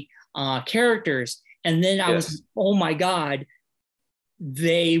D&D characters. And then I was, oh my God,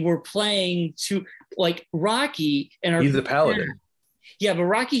 they were playing to like Rocky and he's the paladin. Yeah, but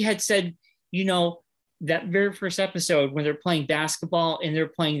Rocky had said, that very first episode when they're playing basketball and they're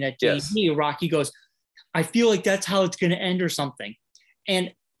playing that D&D, Rocky goes, I feel like that's how it's going to end or something.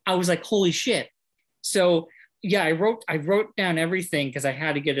 And I was like, holy shit. So yeah, I wrote down everything because I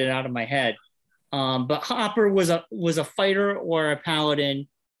had to get it out of my head. But Hopper was a fighter or a paladin.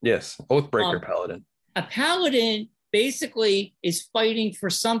 Yes, Oathbreaker paladin. A paladin basically is fighting for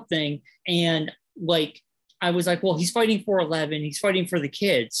something, and like I was like, well, he's fighting for 11. He's fighting for the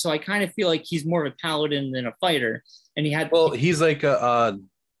kids. So I kind of feel like he's more of a paladin than a fighter. And he's like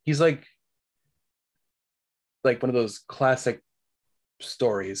he's like one of those classic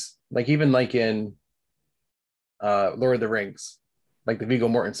stories, like even like in Lord of the Rings, like the Viggo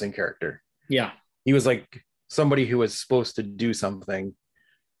Mortensen character. Yeah. He was like somebody who was supposed to do something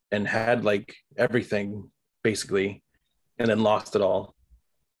and had like everything basically, and then lost it all.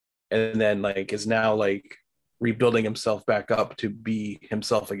 And then like is now like rebuilding himself back up to be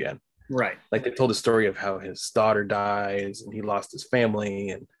himself again. Right. Like they told a story of how his daughter dies and he lost his family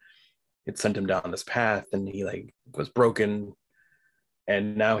and it sent him down this path and he like was broken.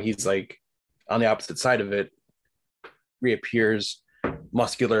 And now he's like on the opposite side of it, reappears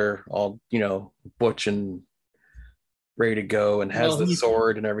muscular, all, butch and ready to go and has the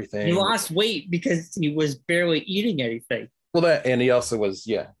sword and everything. He lost weight because he was barely eating anything. Well, that, and he also was,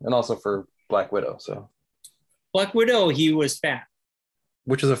 and also for Black Widow. So Black Widow, he was fat.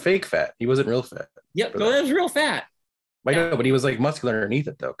 Which is a fake fat. He wasn't real fat. Yep, but that was real fat. I know, but he was like muscular underneath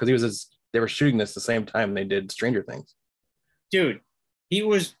it though, because they were shooting this the same time they did Stranger Things. Dude, he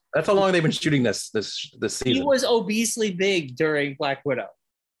was. That's how long they've been shooting this season. He was obesely big during Black Widow.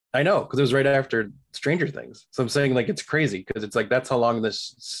 I know, because it was right after Stranger Things. So I'm saying like it's crazy because it's like that's how long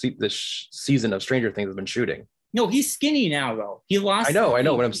this season of Stranger Things has been shooting. No, he's skinny now though. He lost. I know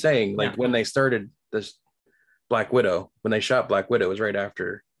what I'm saying. Like when they started this Black Widow, when they shot Black Widow, it was right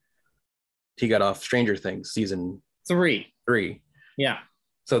after he got off Stranger Things season 3. Yeah.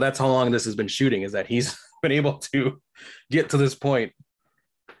 So that's how long this has been shooting, is that he's been able to get to this point.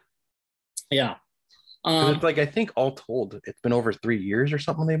 Yeah. It's like, I think all told, it's been over 3 years or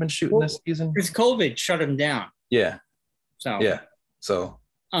something they've been shooting this season. Because COVID shut him down. Yeah. So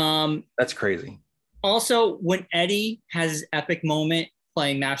that's crazy. Also, when Eddie has his epic moment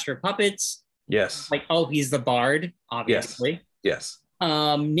playing Master of Puppets. Yes. Like, he's the bard, obviously. Yes.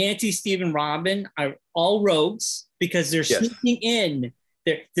 Nancy, Steve, and Robin are all rogues because they're sneaking in.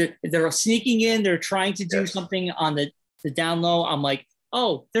 They're sneaking in. They're trying to do something on the down low. I'm like,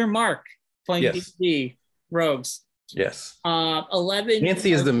 oh, they're Mark playing D&D rogues. Yes. 11.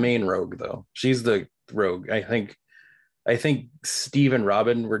 Nancy is the main rogue, though. She's the rogue. I think Steve and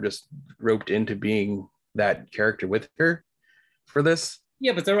Robin were just roped into being that character with her for this.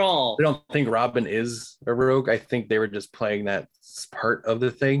 Yeah, but I don't think Robin is a rogue. I think they were just playing that part of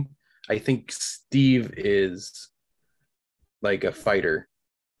the thing. I think Steve is like a fighter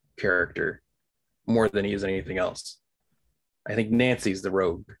character more than he is anything else. I think Nancy's the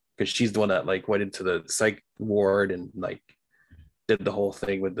rogue because she's the one that like went into the psych ward and like did the whole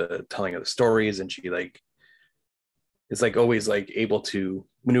thing with the telling of the stories, and she like is like always like able to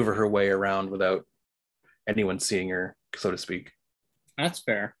maneuver her way around without anyone seeing her, so to speak. That's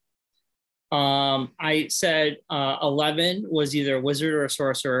fair. I said 11 was either a wizard or a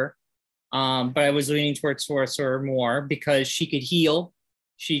sorcerer, but I was leaning towards sorcerer more because she could heal.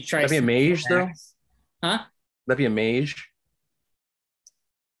 She tries. That'd be a mage, though. Huh? That'd be a mage.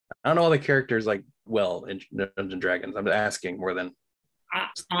 I don't know all the characters like well in Dungeons and Dragons. I'm asking more than.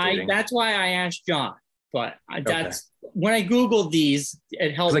 That's why I asked John, but that's when I googled these.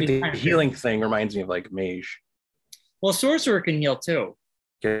 It helped me. Like the healing thing reminds me of like mage. Well, sorcerer can heal too.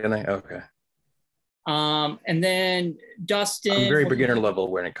 Can I? Okay. And then Dustin. I'm very beginner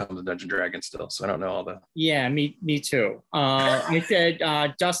level when it comes to Dungeons and Dragons still, so I don't know all the. Yeah, me too. I said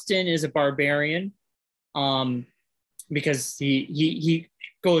Dustin is a barbarian, because he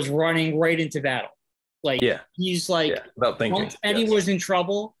goes running right into battle. Like he's like without thinking. Once Eddie was in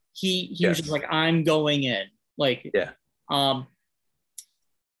trouble, he was just like, I'm going in. Like but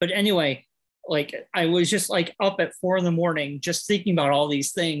anyway. Like I was just like up at 4 a.m, just thinking about all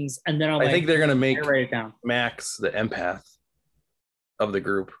these things, and then I think they're gonna make Max the empath of the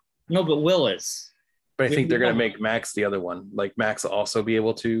group. No, but Will is. But I think they're gonna make Max the other one. Like Max will also be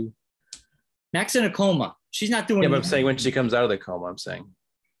able to. Max in a coma. She's not doing. Yeah, but I'm saying when she comes out of the coma, I'm saying.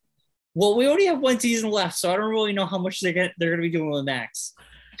 Well, we only have 1 season left, so I don't really know how much they're gonna be doing with Max.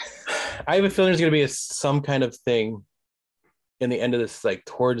 I have a feeling there's gonna be some kind of thing in the end of this, like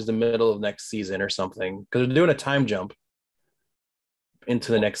towards the middle of next season or something, because they're doing a time jump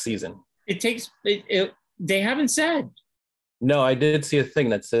into the next season. They haven't said. No, I did see a thing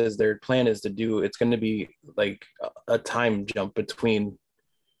that says their plan is to do, it's going to be like a time jump between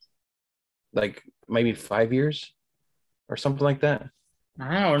like maybe 5 years or something like that.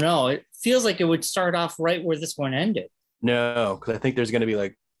 I don't know. It feels like it would start off right where this one ended. No, because I think there's going to be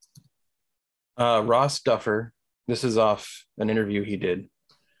like Ross Duffer. This is off an interview he did.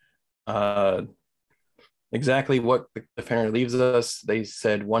 Exactly what the cliffhanger leaves us. They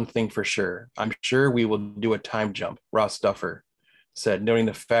said one thing for sure. I'm sure we will do a time jump, Ross Duffer said, noting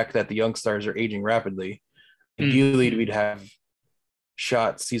the fact that the young stars are aging rapidly. Ideally, we'd have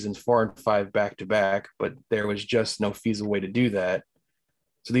shot seasons 4 and 5 back to back, but there was just no feasible way to do that.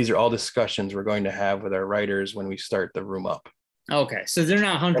 So these are all discussions we're going to have with our writers when we start the room up. Okay, so they're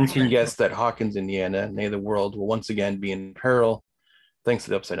not 100%. One can guess that Hawkins, Indiana, nay the world, will once again be in peril thanks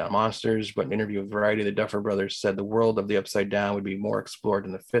to the Upside Down monsters. But in an interview with Variety, the Duffer brothers said the world of the Upside Down would be more explored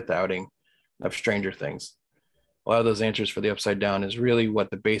in the 5th outing of Stranger Things. A lot of those answers for the Upside Down is really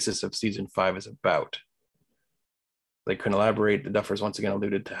what the basis of season 5 is about. They couldn't elaborate. The Duffers once again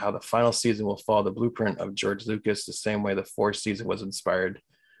alluded to how the final season will follow the blueprint of George Lucas, the same way the 4th season was inspired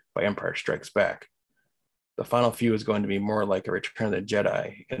by Empire Strikes Back. The final few is going to be more like a Return of the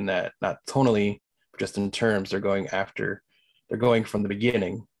Jedi, in that not tonally, but just in terms they're going from the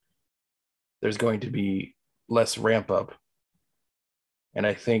beginning. There's going to be less ramp up. And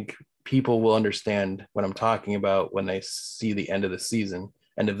I think people will understand what I'm talking about when they see the end of this season.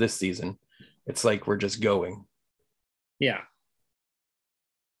 It's like we're just going. Yeah.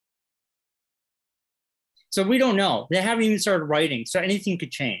 So we don't know. They haven't even started writing, so anything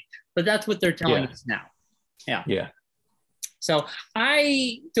could change. But that's what they're telling us now. Yeah. Yeah. So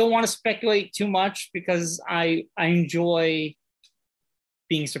I don't want to speculate too much because I enjoy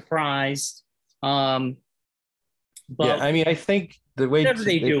being surprised. But yeah, I mean, I think the way whatever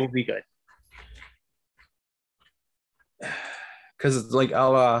they do will be good. Because it's like a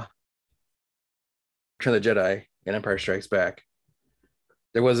la Return of the Jedi and Empire Strikes Back.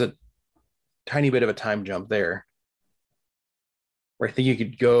 There was a tiny bit of a time jump there where I think you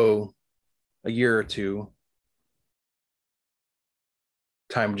could go a year or two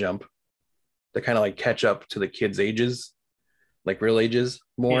time jump to kind of like catch up to the kids' ages, like real ages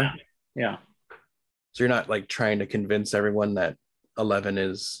more. Yeah. So you're not like trying to convince everyone that 11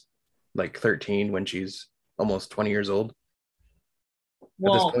 is like 13 when she's almost 20 years old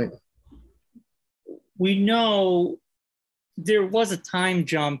at this point. We know there was a time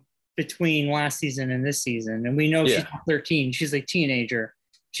jump between last season and this season, and we know she's 13. She's like teenager.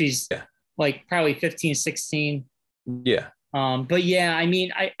 She's like probably 15, 16. Yeah. But yeah, I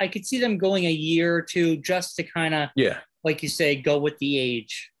mean, I could see them going a year or two just to kind of, like you say, go with the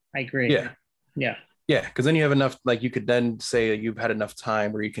age. I agree. Yeah. Because then you have enough, like you could then say you've had enough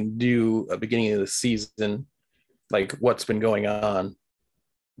time where you can do a beginning of the season, like what's been going on,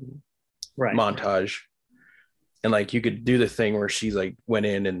 montage. And like you could do the thing where she's like went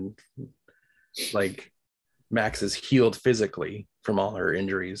in and like Max is healed physically from all her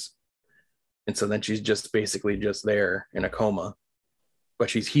injuries. And so then she's just basically just there in a coma, but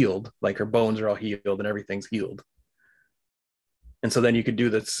she's healed, like her bones are all healed and everything's healed. And so then you could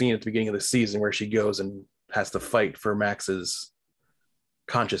do the scene at the beginning of the season where she goes and has to fight for Max's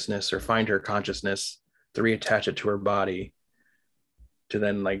consciousness or find her consciousness to reattach it to her body to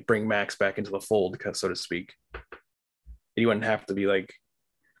then like bring Max back into the fold, so to speak. You wouldn't have to be like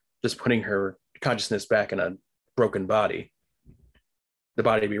just putting her consciousness back in a broken body. The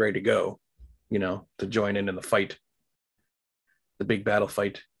body would be ready to go, to join in the fight, the big battle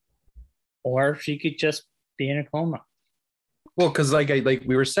fight. Or she could just be in a coma. Well, because like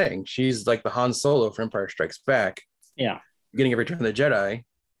we were saying, she's like the Han Solo from Empire Strikes Back. Yeah. Beginning of Return of the Jedi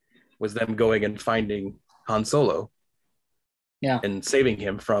was them going and finding Han Solo. Yeah. And saving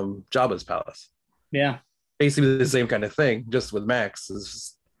him from Jabba's palace. Yeah. Basically the same kind of thing, just with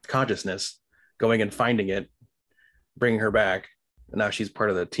Max's consciousness, going and finding it, bringing her back, and now she's part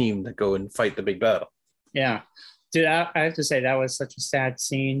of the team that go and fight the big battle. Yeah. Dude, I have to say that was such a sad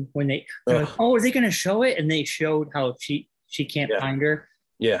scene when they're like, oh, are they going to show it? And they showed how she can't find her.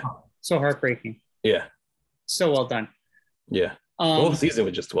 Yeah. Oh, so heartbreaking. Yeah. So well done. Yeah. The whole season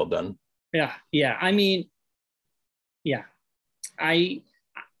was just well done. Yeah. Yeah. I mean, yeah.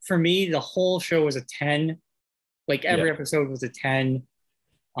 For me, the whole show was a 10. Like every episode was a 10.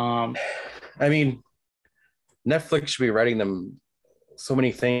 I mean, Netflix should be writing them so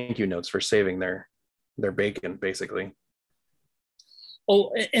many thank you notes for saving their bacon, basically.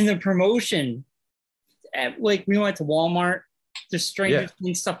 Oh, and the promotion. Like we went to Walmart There's Stranger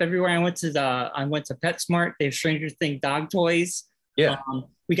Things stuff everywhere. I went to PetSmart. They have Stranger Things dog toys. Yeah.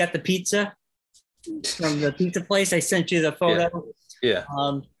 We got the pizza from the pizza place. I sent you the photo. Yeah.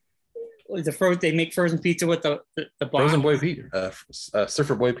 They make frozen pizza with the box. Frozen boy pizza,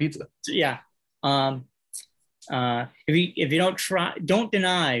 Surfer Boy pizza. Yeah. If you don't try, don't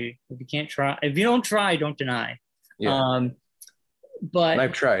deny. If you can't try, if you don't try, don't deny. Yeah. But and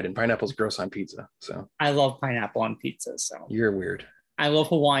I've tried, and pineapple's gross on pizza. So I love pineapple on pizza. So you're weird. I love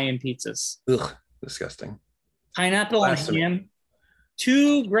Hawaiian pizzas. Ugh, disgusting. Pineapple Blasphemy. And ham,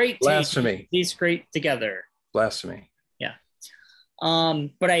 two great Blasphemy. These great together. Blasphemy. Yeah.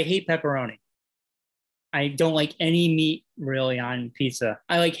 But I hate pepperoni. I don't like any meat really on pizza.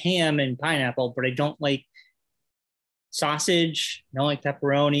 I like ham and pineapple, but I don't like sausage. I don't like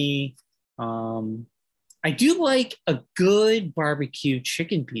pepperoni. I do like a good barbecue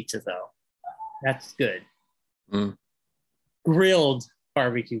chicken pizza, though. That's good. Grilled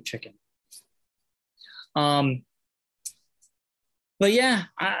barbecue chicken. But yeah,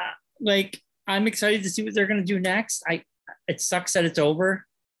 I'm excited to see what they're going to do next. It sucks that it's over.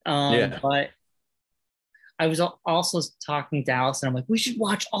 But I was also talking to Alice, and I'm like, we should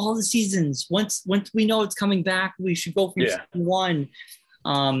watch all the seasons. Once we know it's coming back, we should go from season one.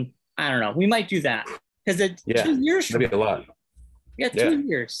 I don't know. We might do that. Because 2 years from maybe a lot. Yeah, 2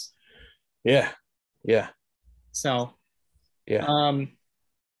 years. Yeah. Yeah. So yeah.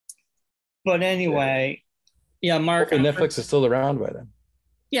 But anyway, Mark. Hopefully Netflix is still around by then.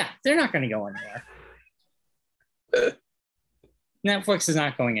 Yeah, they're not going to go anywhere. Netflix is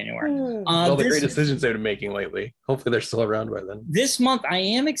not going anywhere. All the great decisions they've been making lately. Hopefully they're still around by then. This month, I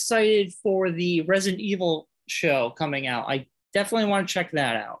am excited for the Resident Evil show coming out. I definitely want to check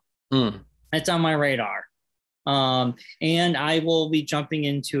that out. It's on my radar. And I will be jumping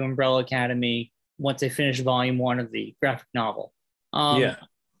into Umbrella Academy once I finish volume 1 of the graphic novel.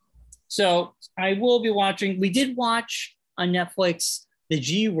 So I will be watching. We did watch on Netflix The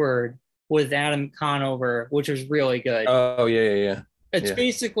G Word with Adam Conover, which was really good. Oh, yeah. It's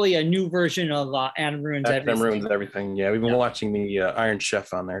basically a new version of Adam Ruins Everything. Adam Ruins Everything. Yeah, we've been watching the Iron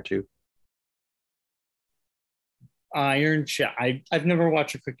Chef on there too. Iron Chef. I've never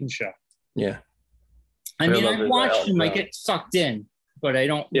watched a cooking show. Yeah. I mean, I've watched them. I get sucked in, but I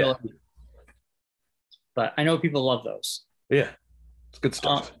don't really. But I know people love those. Yeah. It's good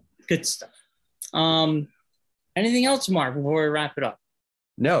stuff. Good stuff. Anything else, Mark, before we wrap it up?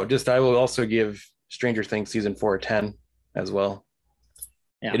 No, just I will also give Stranger Things season 4 a 10 as well.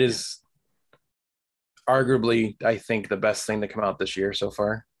 Yeah. It is arguably, I think, the best thing to come out this year so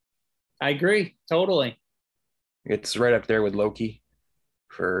far. I agree. Totally. It's right up there with Loki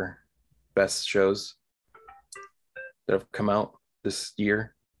for best shows that have come out this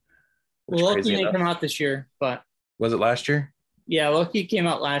year. Well, Loki didn't come out this year, but... Was it last year? Yeah, Loki came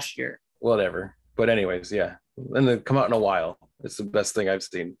out last year. Whatever. But anyways, yeah. And they come out in a while. It's the best thing I've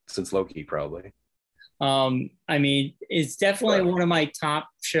seen since Loki, probably. I mean, it's definitely one of my top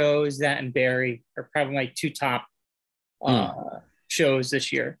shows. That and Barry are probably my 2 top shows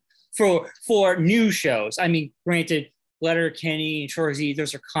this year. For new shows. I mean, granted, Letterkenny and Shorzy,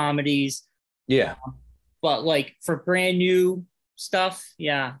 those are comedies. Yeah. But like for brand new stuff,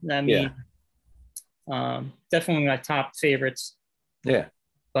 I mean, definitely my top favorites. Yeah.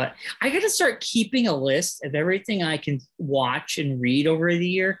 But I got to start keeping a list of everything I can watch and read over the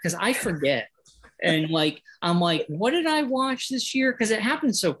year because I forget. And I'm like, what did I watch this year? Because it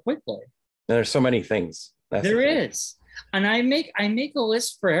happens so quickly. There's so many things. There is. And I make a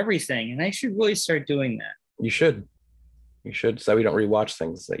list for everything, and I should really start doing that. You should, so we don't rewatch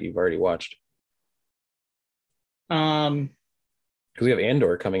things that you've already watched. Because we have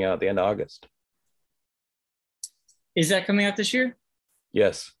Andor coming out at the end of August. Is that coming out this year?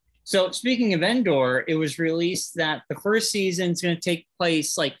 Yes. So speaking of Andor, it was released that the first season is going to take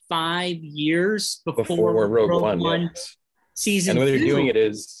place 5 years before Rogue One. Yes. Season. And the way they're doing it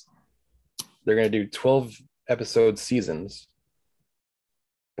is they're going to do 12 episode seasons.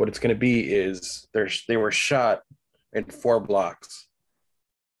 What it's going to be is they were shot in 4 blocks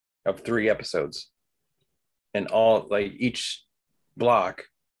of 3 episodes, and all each block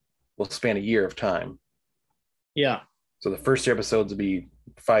will span a year of time. Yeah. So the first 2 episodes will be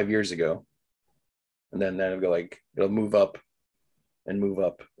 5 years ago, and then it'll go it'll move up and move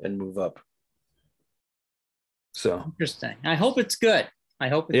up and move up. So interesting. I hope it's good. I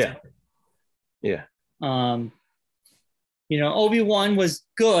hope it's good. Yeah. Obi-Wan was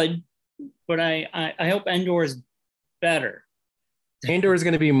good, but I hope Endor is better. Andor is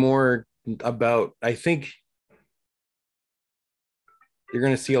going to be more about, I think you're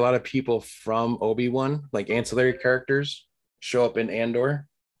going to see a lot of people from Obi-Wan, like ancillary characters, show up in Andor,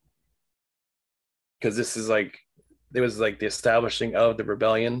 because this is like it was like the establishing of the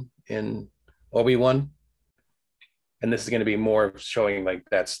rebellion in Obi-Wan, and this is going to be more of showing like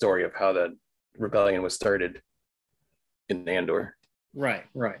that story of how the rebellion was started in Andor. Right.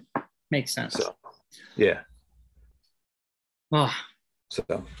 Makes sense. So, yeah. Oh, So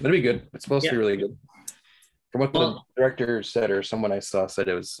it'll be good. It's supposed to be really good. From what the director said, or someone I saw said,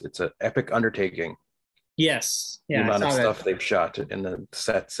 it's an epic undertaking. yes. The Yeah. amount I of saw stuff that. they've shot and the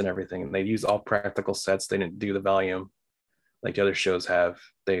sets and everything. And they use all practical sets. They didn't do the volume like the other shows have.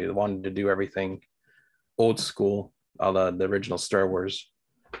 They wanted to do everything old school, a la the original Star Wars,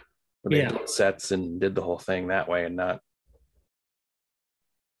 where they built sets and did the whole thing that way and not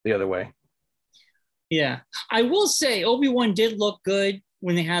the other way. Yeah. I will say Obi-Wan did look good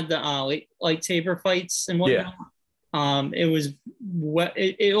when they had the lightsaber fights and whatnot. It was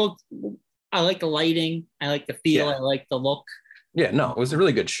it looked. I like the lighting. I like the feel. I like the look. Yeah, no, it was a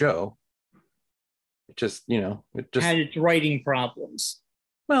really good show. It just, it just had its writing problems.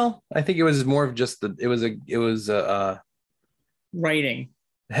 Well, I think it was more of just it was writing.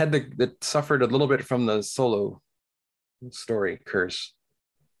 That suffered a little bit from the Solo story curse.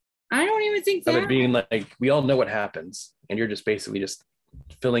 I don't even think that. Of it being like, we all know what happens, and you're just basically just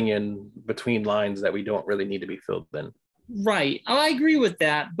filling in between lines that we don't really need to be filled in. Right. I agree with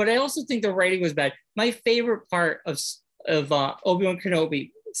that, but I also think the writing was bad. My favorite part of Obi-Wan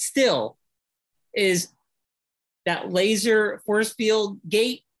Kenobi still is that laser force field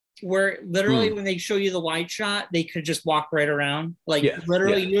gate where literally when they show you the wide shot, they could just walk right around. Like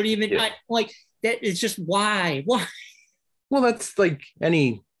literally, you don't even like that. It's just why? Well, that's like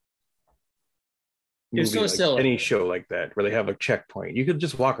any movie, so silly. Any show like that where they have a checkpoint. You could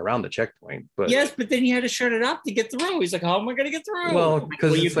just walk around the checkpoint, but yes, but then he had to shut it up to get through. He's like, how am I going to get through? Well,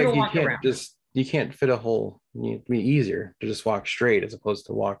 because it's like you can't fit a hole. It'd be easier to just walk straight as opposed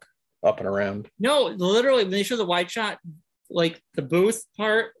to walk up and around. No, literally, when they show the wide shot, like the booth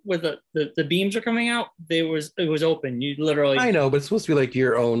part where the beams are coming out, it was open. You literally. I know, but it's supposed to be like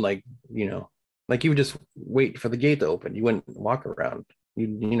your own, like like you would just wait for the gate to open. You wouldn't walk around.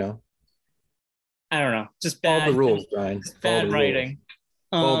 You I don't know. Just bad. All the rules, Brian. Bad writing.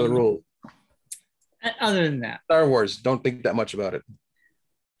 All the rules. Other than that, Star Wars. Don't think that much about it.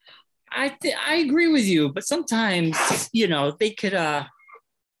 I agree with you, but sometimes they could.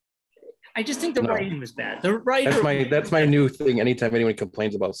 I just think the writing was bad. The writer. That's my new thing. Anytime anyone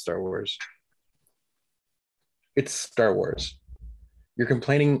complains about Star Wars, it's Star Wars. You're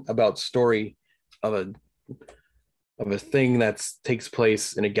complaining about story of a thing that takes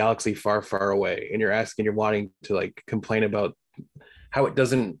place in a galaxy far, far away, and you're wanting to like complain about how it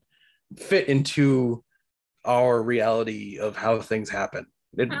doesn't fit into our reality of how things happen.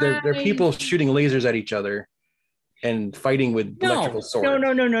 They're people shooting lasers at each other and fighting with electrical swords.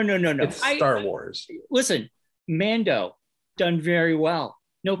 No. It's Star Wars. Listen, Mando done very well.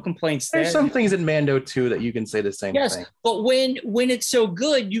 No complaints there. There's some things in Mando too that you can say the same thing. Yes, but when it's so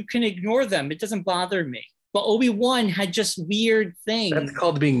good, you can ignore them. It doesn't bother me. But Obi-Wan had just weird things. That's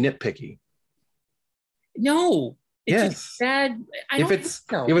called being nitpicky. No, it's just sad. If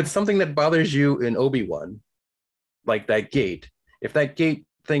it's something that bothers you in Obi-Wan, like that gate, if that gate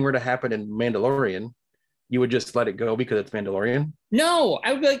thing were to happen in Mandalorian, you would just let it go because it's Mandalorian? No,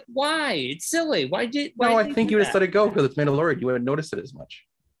 I would be like, why? It's silly. Why I think you would just let it go because it's Mandalorian. You wouldn't notice it as much.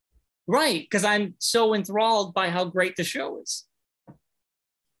 Right, because I'm so enthralled by how great the show is.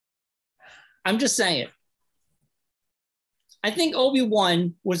 I'm just saying. I think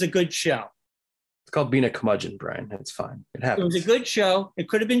Obi-Wan was a good show. It's called being a curmudgeon, Brian. It's fine. It happens. It was a good show. It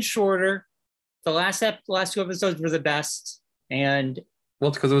could have been shorter. The last two episodes were the best. And well,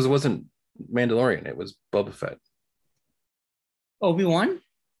 it's because it wasn't Mandalorian. It was Boba Fett. Obi-Wan?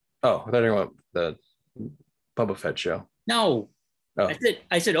 Oh, I thought you were about the Boba Fett show. No. Oh.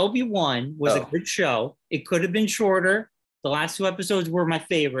 I said Obi-Wan was a good show. It could have been shorter. The last two episodes were my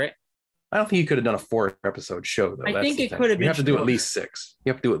favorite. I don't think you could have done a 4-episode show, though. I think it could have been. You have to do at least 6.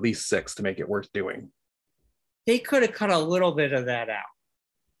 You have to do at least 6 to make it worth doing. They could have cut a little bit of that out.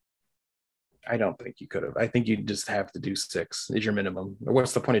 I don't think you could have. I think you just have to do 6 is your minimum. Or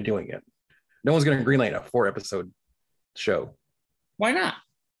what's the point of doing it? No one's going to greenlight a 4-episode show. Why not?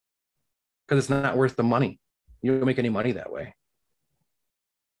 Because it's not worth the money. You don't make any money that way.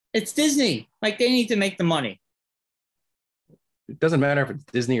 It's Disney. Like, they need to make the money. It doesn't matter if it's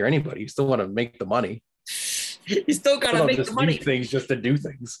Disney or anybody. You still want to make the money. You still got to make the money. Do things just to do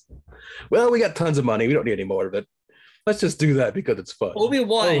things. Well, we got tons of money. We don't need any more of it. Let's just do that because it's fun.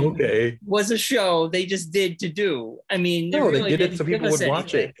 Obi-Wan was a show they just did to do. I mean, they did it so people would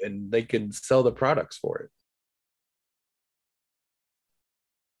watch it and they could sell the products for it.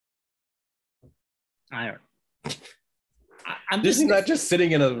 I don't know. I'm Disney's just not just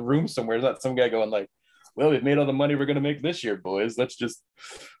sitting in a room somewhere. It's not some guy going like, well, we've made all the money we're going to make this year, boys. Let's just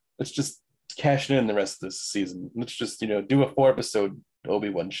cash in the rest of this season. Let's just, do a 4-episode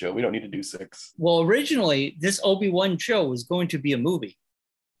Obi-Wan show. We don't need to do 6. Well, originally, this Obi-Wan show was going to be a movie.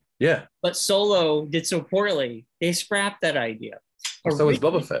 Yeah. But Solo did so poorly, they scrapped that idea. So is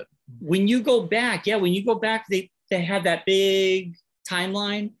Boba Fett. When you go back, they had that big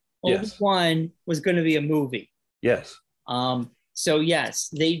timeline. Yes. Obi-Wan was going to be a movie. Yes. So yes,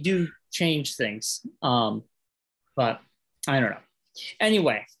 they do change things. But I don't know.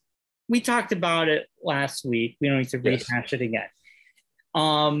 Anyway, we talked about it last week. We don't need to rehash it again.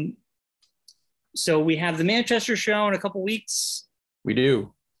 So we have the Manchester show in a couple weeks. We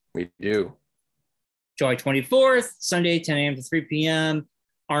do. July 24th, Sunday, 10 a.m. to 3 p.m.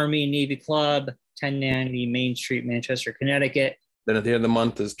 Army and Navy Club, 1090 Main Street, Manchester, Connecticut. Then at the end of the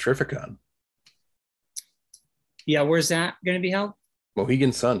month is Terrificon. Yeah, where's that going to be held?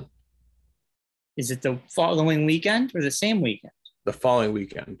 Mohegan Sun. Is it the following weekend or the same weekend? The following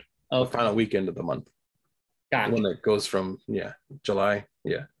weekend. Okay. The final weekend of the month. Gotcha. The one that goes from, July.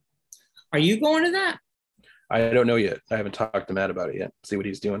 Yeah. Are you going to that? I don't know yet. I haven't talked to Matt about it yet. See what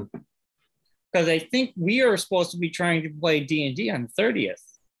he's doing. Because I think we are supposed to be trying to play D&D on the 30th.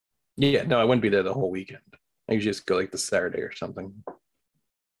 Yeah, no, I wouldn't be there the whole weekend. I usually just go like the Saturday or something.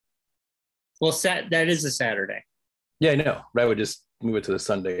 Well, that is a Saturday. Yeah, I know. But I would just move it to the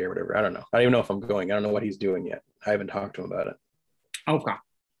Sunday or whatever. I don't know. I don't even know if I'm going. I don't know what he's doing yet. I haven't talked to him about it. Okay.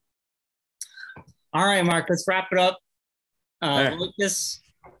 All right, Mark, let's wrap it up. Right. Like this,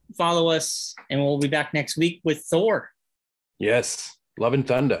 follow us, and we'll be back next week with Thor. Yes. Love and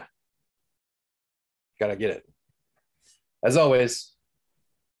Thunder. Gotta get it. As always,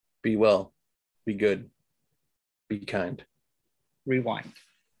 be well, be good, be kind. Rewind.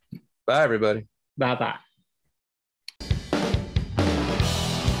 Bye, everybody. Bye-bye.